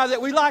drifting by that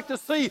we like to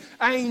see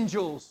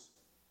angels.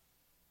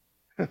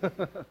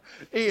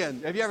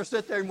 Ian, have you ever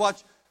sit there and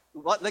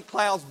let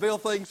clouds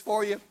build things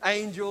for you?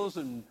 Angels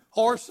and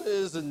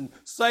horses and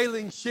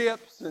sailing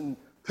ships and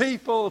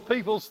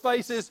people's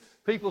faces.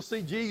 People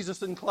see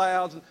Jesus in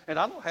clouds, and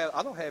I don't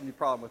have any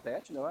problem with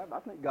that. You know, I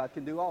think God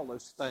can do all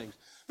those things.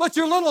 But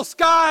your little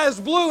sky is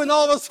blue, and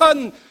all of a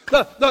sudden,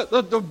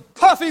 the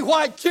puffy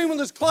white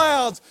cumulus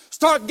clouds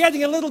start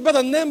getting a little bit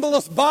of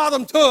nimbulous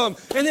bottom to them,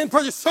 and then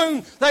pretty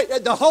soon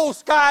the whole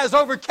sky is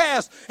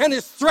overcast and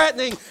it's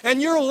threatening,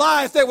 and your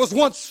life that was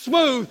once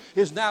smooth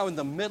is now in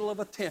the middle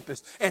of a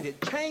tempest, and it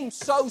came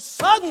so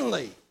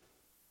suddenly.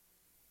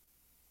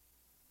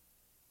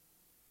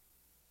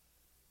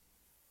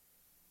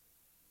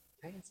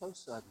 Came so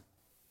sudden.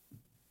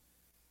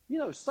 You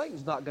know,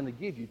 Satan's not going to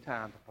give you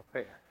time to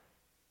prepare.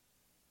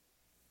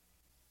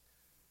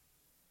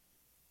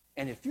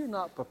 And if you're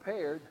not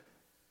prepared,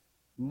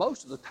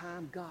 most of the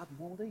time God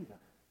won't either.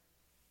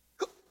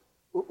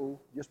 Uh-oh,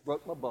 just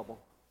broke my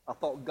bubble. I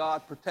thought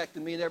God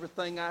protected me in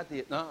everything I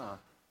did. No.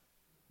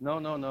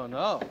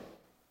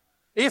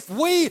 If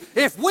we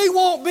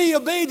won't be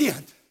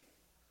obedient,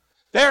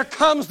 there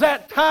comes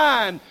that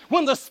time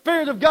when the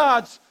Spirit of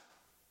God's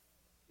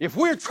If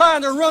we're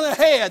trying to run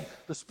ahead,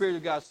 the Spirit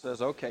of God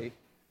says, okay,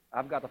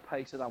 I've got a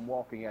pace that I'm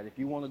walking at. If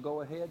you want to go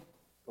ahead,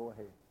 go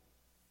ahead.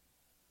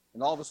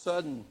 And all of a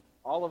sudden,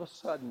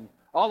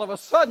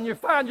 you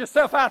find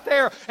yourself out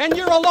there and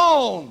you're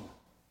alone.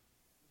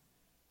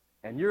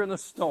 And you're in a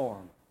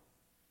storm.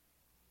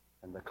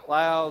 And the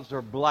clouds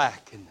are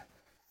black and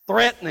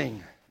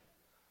threatening.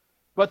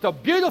 But the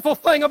beautiful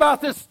thing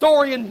about this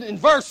story in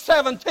verse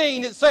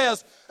 17, it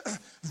says,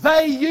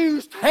 they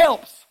used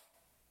helps.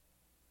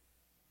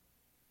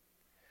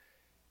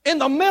 In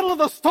the middle of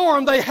the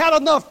storm, they had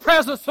enough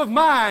presence of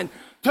mind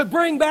to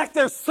bring back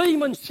their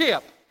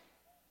seamanship.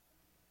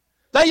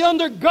 They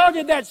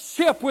undergirded that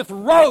ship with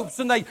ropes,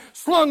 and they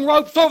slung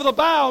ropes over the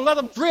bow and let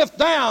them drift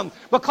down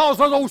because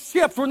those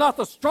ships were not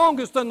the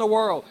strongest in the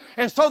world.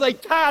 And so they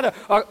tied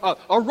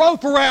a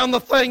rope around the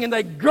thing, and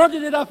they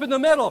girded it up in the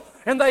middle,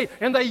 and they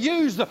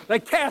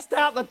cast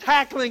out the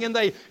tackling, and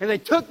they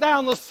took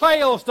down the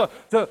sails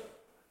to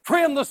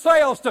trim the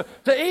sails to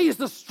ease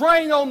the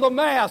strain on the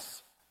masts.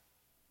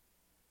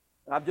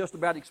 I've just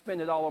about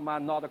expended all of my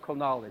nautical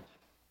knowledge.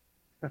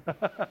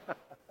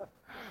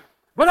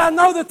 But I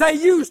know that they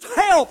used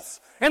helps.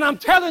 And I'm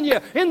telling you,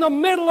 in the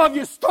middle of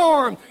your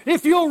storm,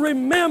 if you'll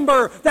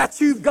remember that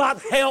you've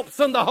got helps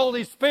in the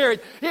Holy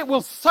Spirit, it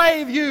will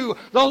save you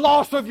the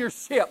loss of your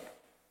ship.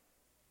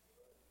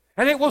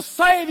 And it will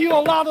save you a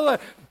lot of the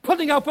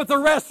putting up with the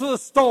rest of the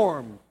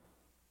storm.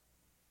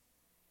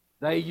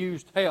 They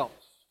used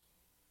helps.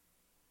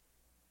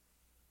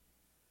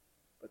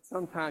 But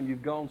sometimes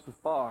you've gone so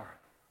far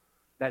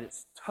that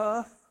it's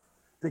tough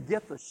to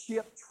get the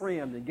ship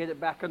trimmed and get it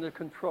back under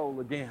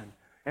control again.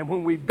 And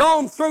when we've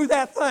gone through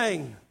that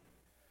thing,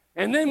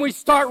 and then we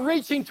start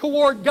reaching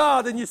toward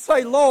God, and you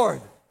say,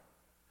 Lord,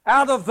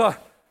 out of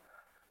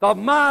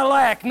my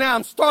lack, now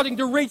I'm starting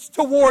to reach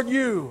toward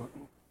you.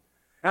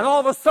 And all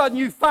of a sudden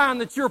you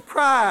find that your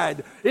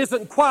pride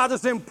isn't quite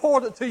as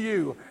important to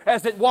you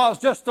as it was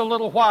just a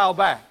little while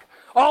back.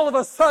 all of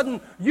a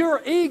sudden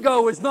your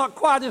ego is not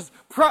quite as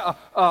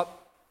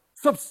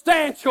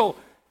substantial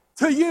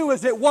to you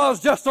as it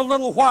was just a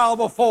little while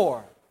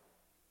before.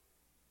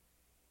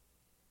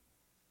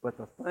 But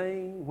the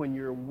thing when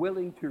you're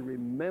willing to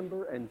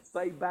remember and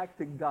say back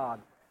to God,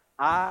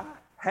 I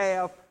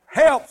have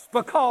helps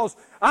because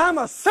I'm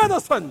a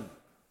citizen,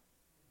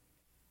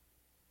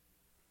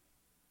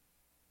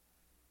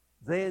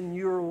 then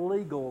your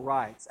legal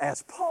rights,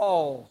 as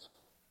Paul's,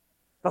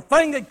 the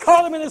thing that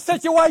caught him in a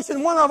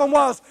situation, one of them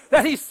was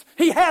that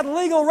he had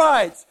legal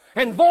rights,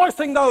 and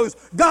voicing those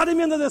got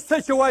him into this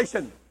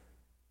situation.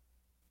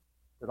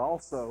 But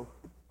also,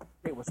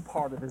 it was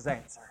part of his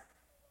answer.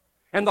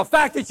 And the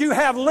fact that you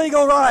have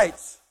legal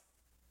rights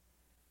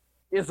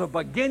is a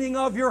beginning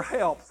of your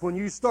help when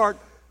you start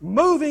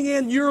moving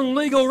in your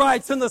legal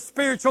rights in the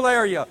spiritual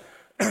area.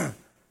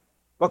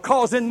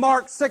 Because in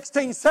Mark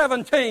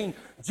 16:17,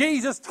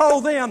 Jesus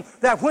told them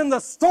that when the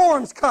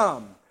storms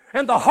come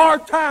and the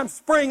hard times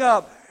spring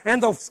up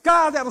and the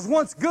sky that was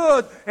once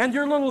good and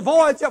your little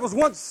voyage that was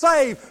once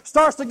saved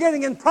starts to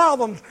getting in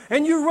problems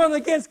and you run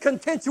against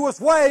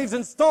contentious waves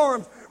and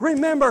storms,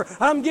 remember,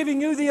 I'm giving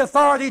you the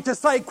authority to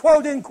say,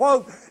 quote,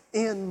 unquote,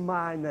 in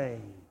my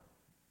name.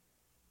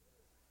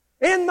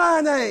 In my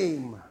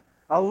name.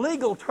 A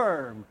legal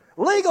term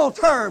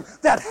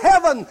that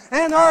heaven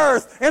and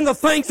earth and the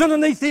things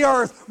underneath the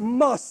earth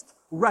must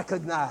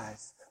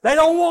recognize. They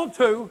don't want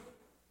to.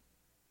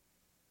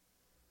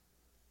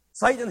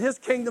 Satan and his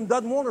kingdom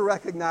doesn't want to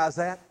recognize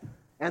that.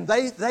 And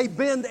they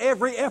bend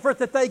every effort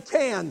that they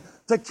can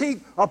to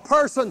keep a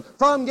person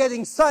from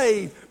getting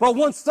saved. But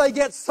once they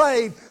get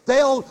saved,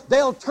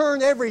 they'll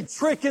turn every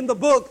trick in the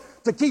book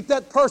to keep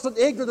that person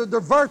ignorant, to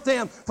divert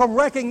them from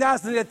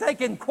recognizing that they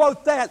can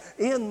quote that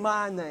in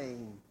my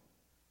name.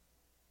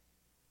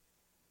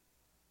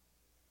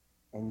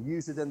 And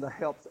use it in the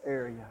helps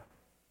area.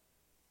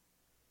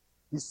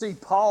 You see,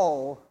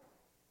 Paul,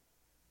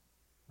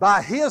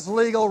 by his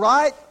legal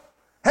right,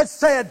 had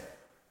said,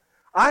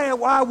 I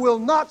will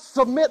not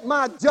submit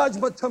my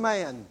judgment to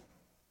man.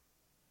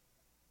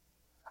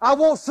 I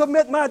won't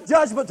submit my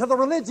judgment to the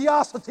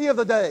religiosity of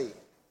the day.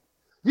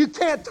 You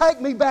can't take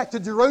me back to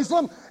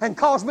Jerusalem and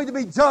cause me to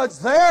be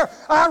judged there.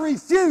 I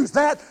refuse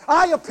that.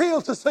 I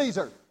appeal to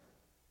Caesar.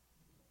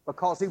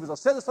 Because he was a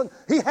citizen,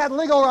 he had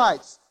legal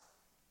rights.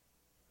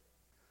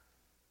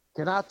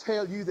 Can I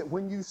tell you that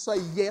when you say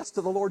yes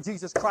to the Lord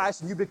Jesus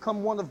Christ and you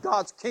become one of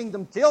God's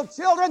kingdom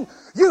children,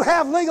 you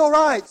have legal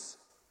rights.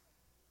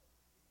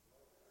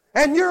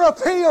 And your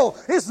appeal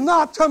is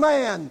not to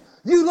man.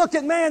 You look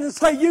at man and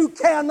say, you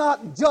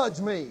cannot judge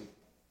me.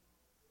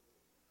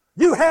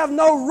 You have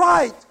no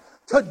right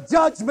to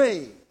judge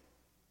me.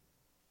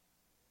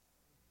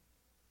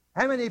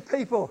 How many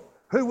people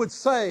who would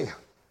say,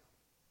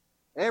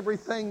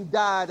 everything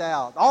died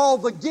out. All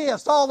the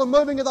gifts, all the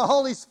moving of the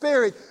Holy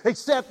Spirit,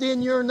 except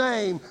in your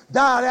name,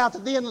 died out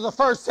at the end of the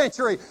first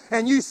century.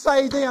 And you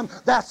say to them,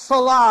 that's a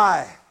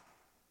lie.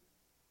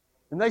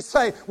 And they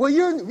say, well,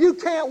 you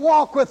can't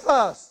walk with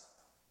us.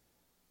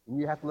 And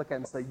you have to look at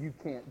them and say, you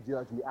can't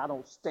judge me. I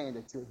don't stand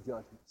at your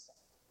judgments.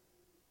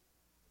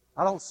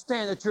 I don't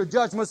stand at your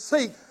judgment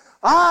seat.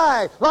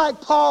 I, like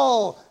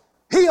Paul,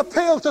 he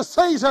appealed to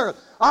Caesar.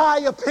 I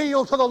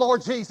appeal to the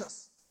Lord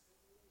Jesus.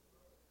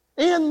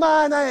 In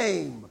my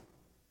name,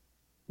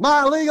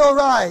 my legal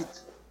right.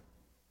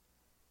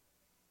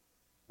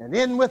 And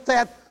in with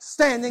that,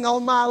 standing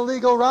on my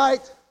legal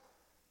right,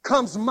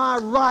 comes my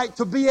right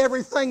to be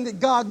everything that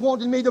God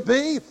wanted me to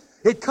be.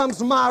 It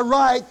comes my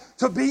right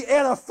to be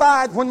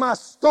edified when my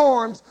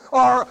storms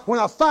are, when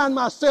I find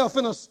myself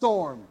in a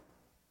storm.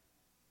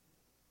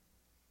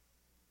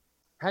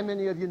 How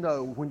many of you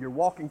know when you're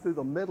walking through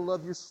the middle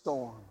of your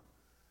storm,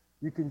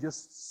 you can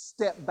just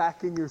step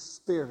back in your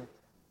spirit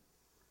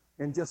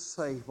and just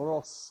say, and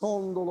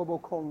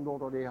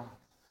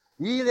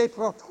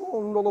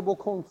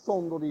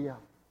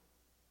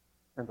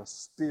the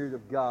Spirit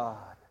of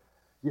God,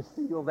 you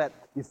feel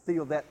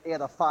that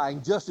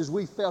edifying, just as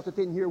we felt it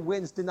in here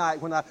Wednesday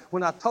night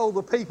when I told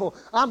the people,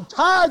 I'm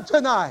tired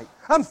tonight.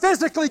 I'm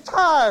physically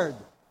tired.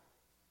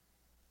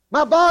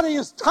 My body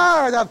is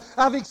tired.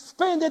 I've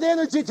expended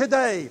energy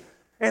today.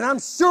 And I'm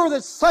sure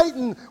that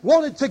Satan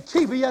wanted to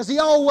keep me, as he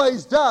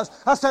always does.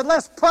 I said,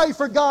 let's pray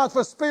for God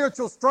for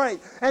spiritual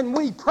strength. And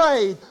we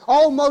prayed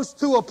almost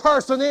to a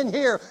person in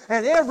here.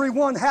 And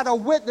everyone had a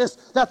witness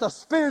that the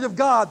Spirit of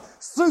God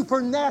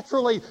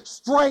supernaturally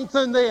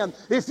strengthened them.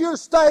 If you're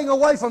staying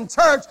away from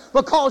church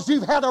because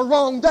you've had a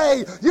wrong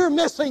day, you're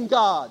missing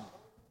God.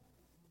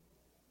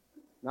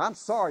 Now, I'm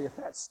sorry if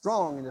that's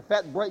strong and if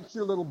that breaks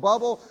your little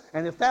bubble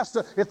and if that's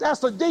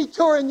a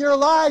detour in your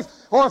life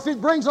or if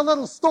it brings a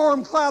little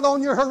storm cloud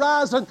on your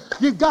horizon,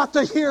 you've got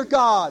to hear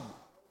God.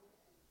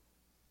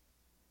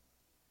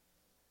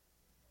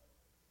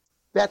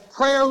 That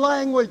prayer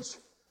language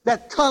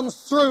that comes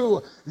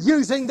through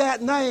using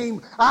that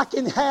name, I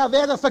can have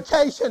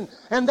edification,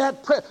 and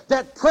that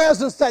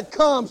presence that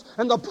comes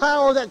and the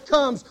power that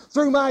comes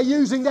through my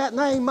using that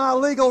name, my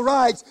legal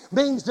rights,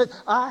 means that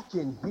I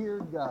can hear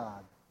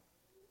God.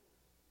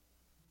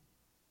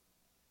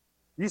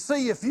 You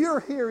see, if you're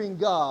hearing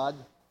God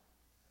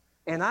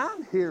and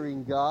I'm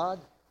hearing God,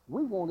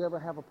 we won't ever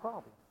have a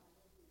problem.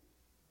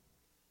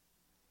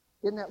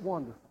 Isn't that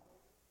wonderful?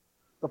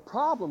 The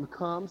problem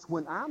comes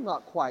when I'm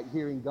not quite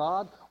hearing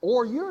God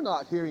or you're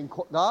not hearing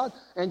God.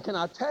 And can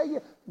I tell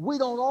you, we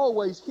don't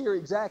always hear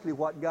exactly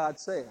what God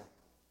said.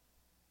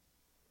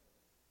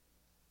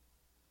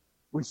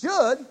 We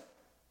should.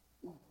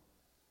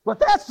 But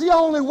that's the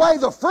only way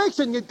the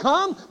friction can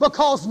come,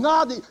 because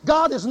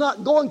God is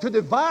not going to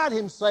divide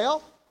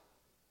Himself.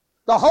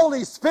 The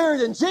Holy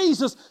Spirit and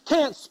Jesus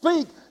can't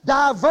speak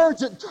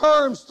divergent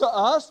terms to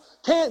us.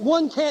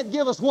 One can't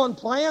give us one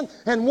plan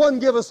and one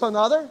give us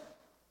another.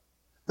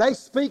 They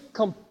speak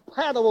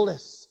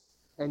compatibleness,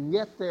 and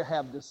yet they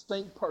have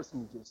distinct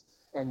personages.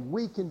 And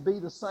we can be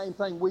the same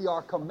thing. We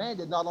are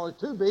commanded not only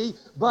to be,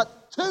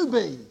 but to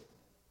be.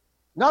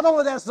 Not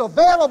only that's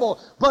available,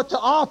 but to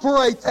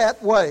operate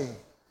that way.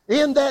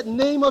 In that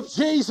name of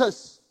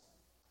Jesus,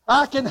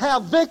 I can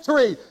have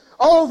victory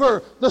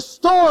over the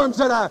storms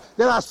that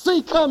I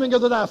see coming or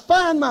that I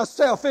find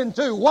myself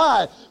into.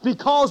 Why?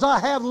 Because I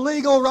have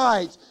legal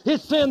rights.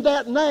 It's in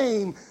that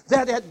name,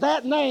 that at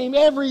that name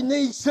every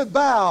knee should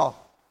bow.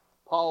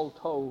 Paul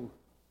told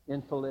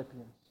in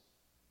Philippians,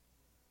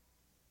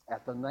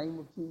 at the name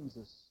of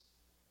Jesus,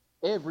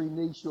 every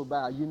knee shall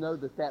bow. You know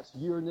that that's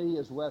your knee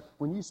as well.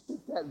 When you speak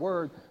that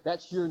word,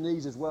 that's your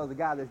knees as well as the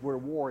guy that we're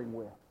warring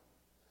with.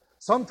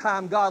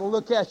 Sometime God will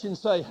look at you and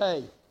say,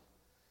 hey,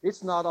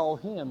 it's not all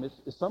him.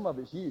 Some of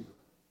it's you.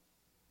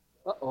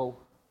 Uh-oh.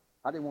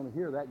 I didn't want to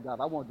hear that, God.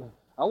 I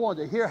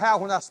wanted to hear how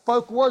when I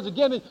spoke words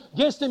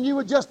against him, you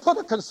would just put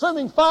a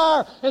consuming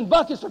fire and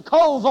buckets of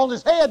coals on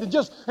his head and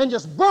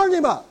just burn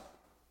him up.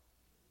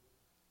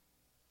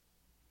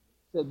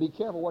 He said, be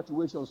careful what you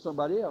wish on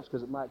somebody else,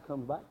 because it might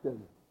come back to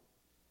you.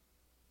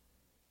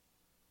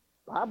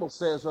 The Bible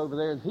says over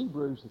there in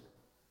Hebrews,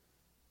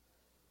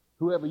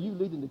 whoever you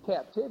lead into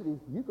captivity,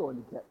 you go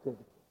into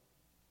captivity.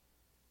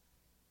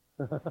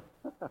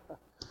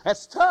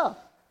 That's tough.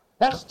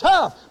 That's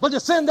tough. But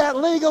it's in that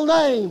legal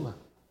name.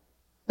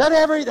 At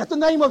the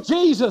name of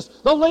Jesus,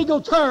 the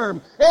legal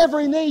term,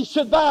 every knee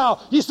should bow.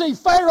 You see,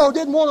 Pharaoh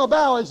didn't want to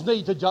bow his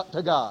knee to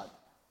God.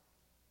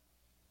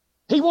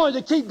 He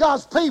wanted to keep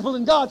God's people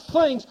and God's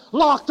things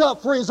locked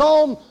up for his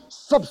own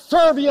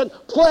subservient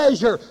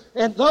pleasure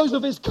and those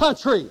of his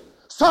country.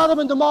 Sodom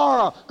and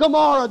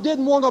Gomorrah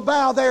didn't want to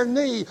bow their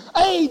knee.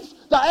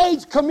 The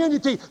AIDS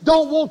community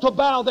don't want to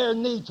bow their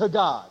knee to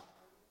God.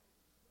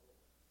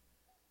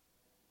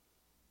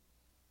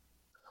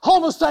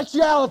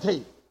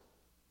 Homosexuality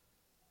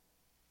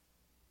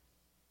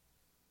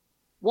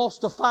wants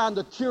to find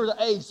a cure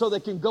to AIDS so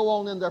they can go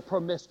on in their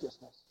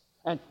promiscuousness.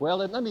 And well,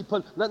 let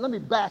me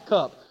back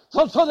up.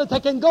 So that they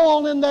can go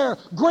on in their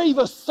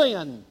grievous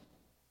sin.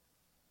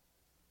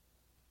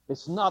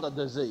 It's not a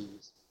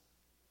disease.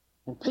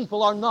 And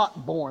people are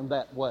not born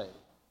that way.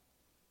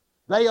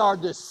 They are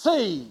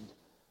deceived.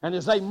 And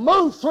as they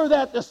move through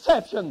that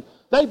deception,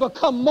 they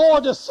become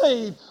more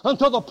deceived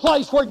until the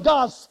place where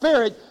God's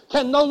Spirit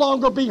can no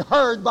longer be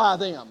heard by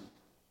them.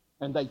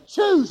 And they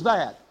choose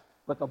that.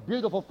 But the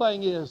beautiful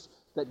thing is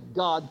that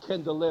God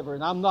can deliver.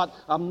 And I'm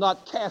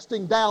not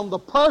casting down the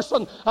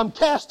person. I'm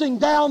casting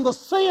down the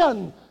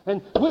sin.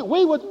 And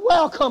we would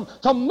welcome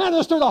to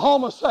minister to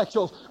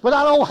homosexuals, but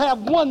I don't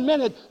have 1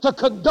 minute to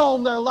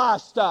condone their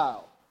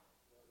lifestyle.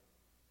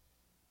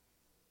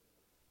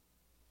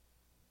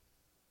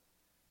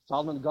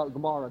 Sodom and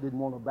Gomorrah didn't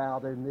want to bow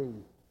their knee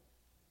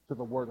to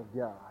the Word of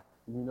God.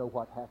 And you know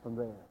what happened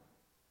there.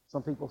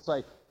 Some people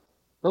say,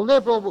 the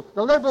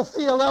liberal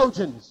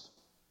theologians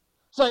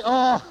say,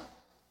 oh,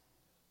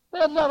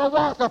 there never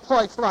was a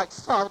place like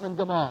Sodom and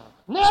Gomorrah.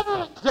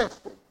 Never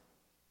existed.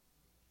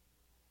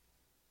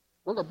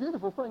 Well, the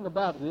beautiful thing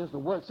about it is the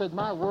Word said,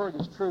 my word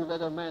is true,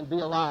 let every man be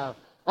a liar.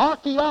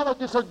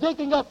 Archaeologists are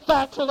digging up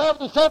facts and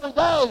evidence every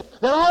day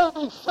that all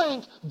these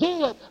things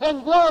did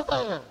and were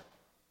there.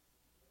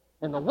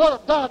 And the Word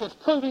of God is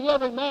proving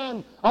every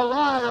man a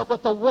liar,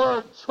 but the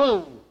Word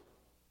true.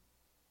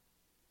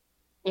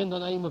 In the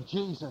name of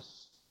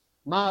Jesus,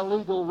 my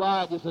legal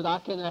right is that I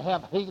can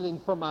have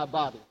healing for my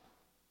body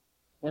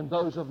and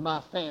those of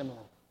my family.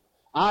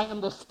 I am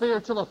the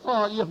spiritual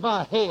authority of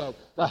my head,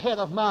 the head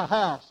of my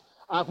house.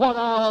 What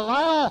I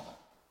allow,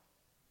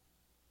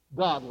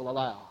 God will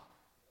allow.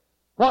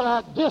 What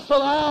I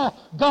disallow,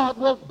 God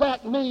will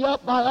back me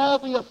up by all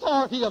the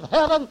authority of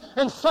heaven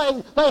and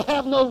say they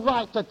have no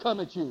right to come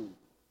at you.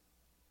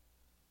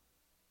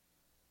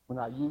 When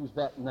I use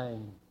that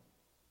name,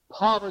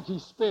 poverty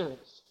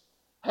spirits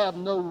have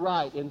no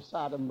right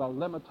inside of the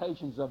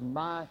limitations of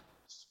my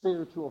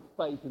spiritual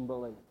faith and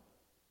belief.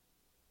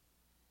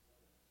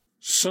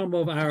 Some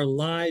of our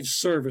live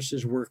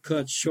services were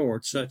cut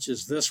short, such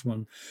as this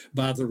one,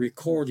 by the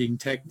recording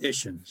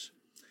technicians.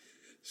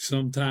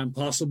 Sometime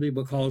possibly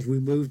because we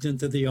moved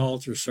into the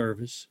altar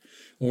service,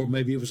 or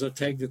maybe it was a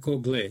technical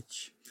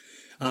glitch.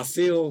 I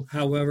feel,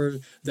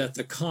 however, that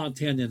the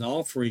content in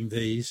offering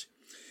these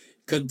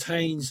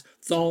contains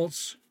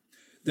thoughts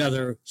that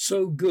are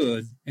so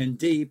good and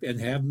deep and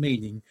have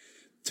meaning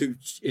to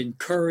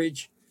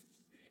encourage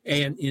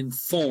and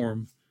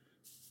inform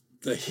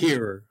the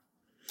hearer.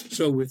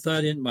 So with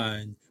that in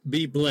mind,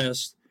 be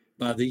blessed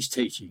by these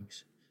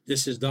teachings.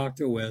 This is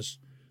Dr. West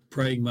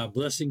praying my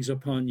blessings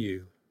upon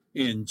you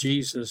in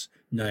Jesus'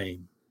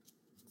 name.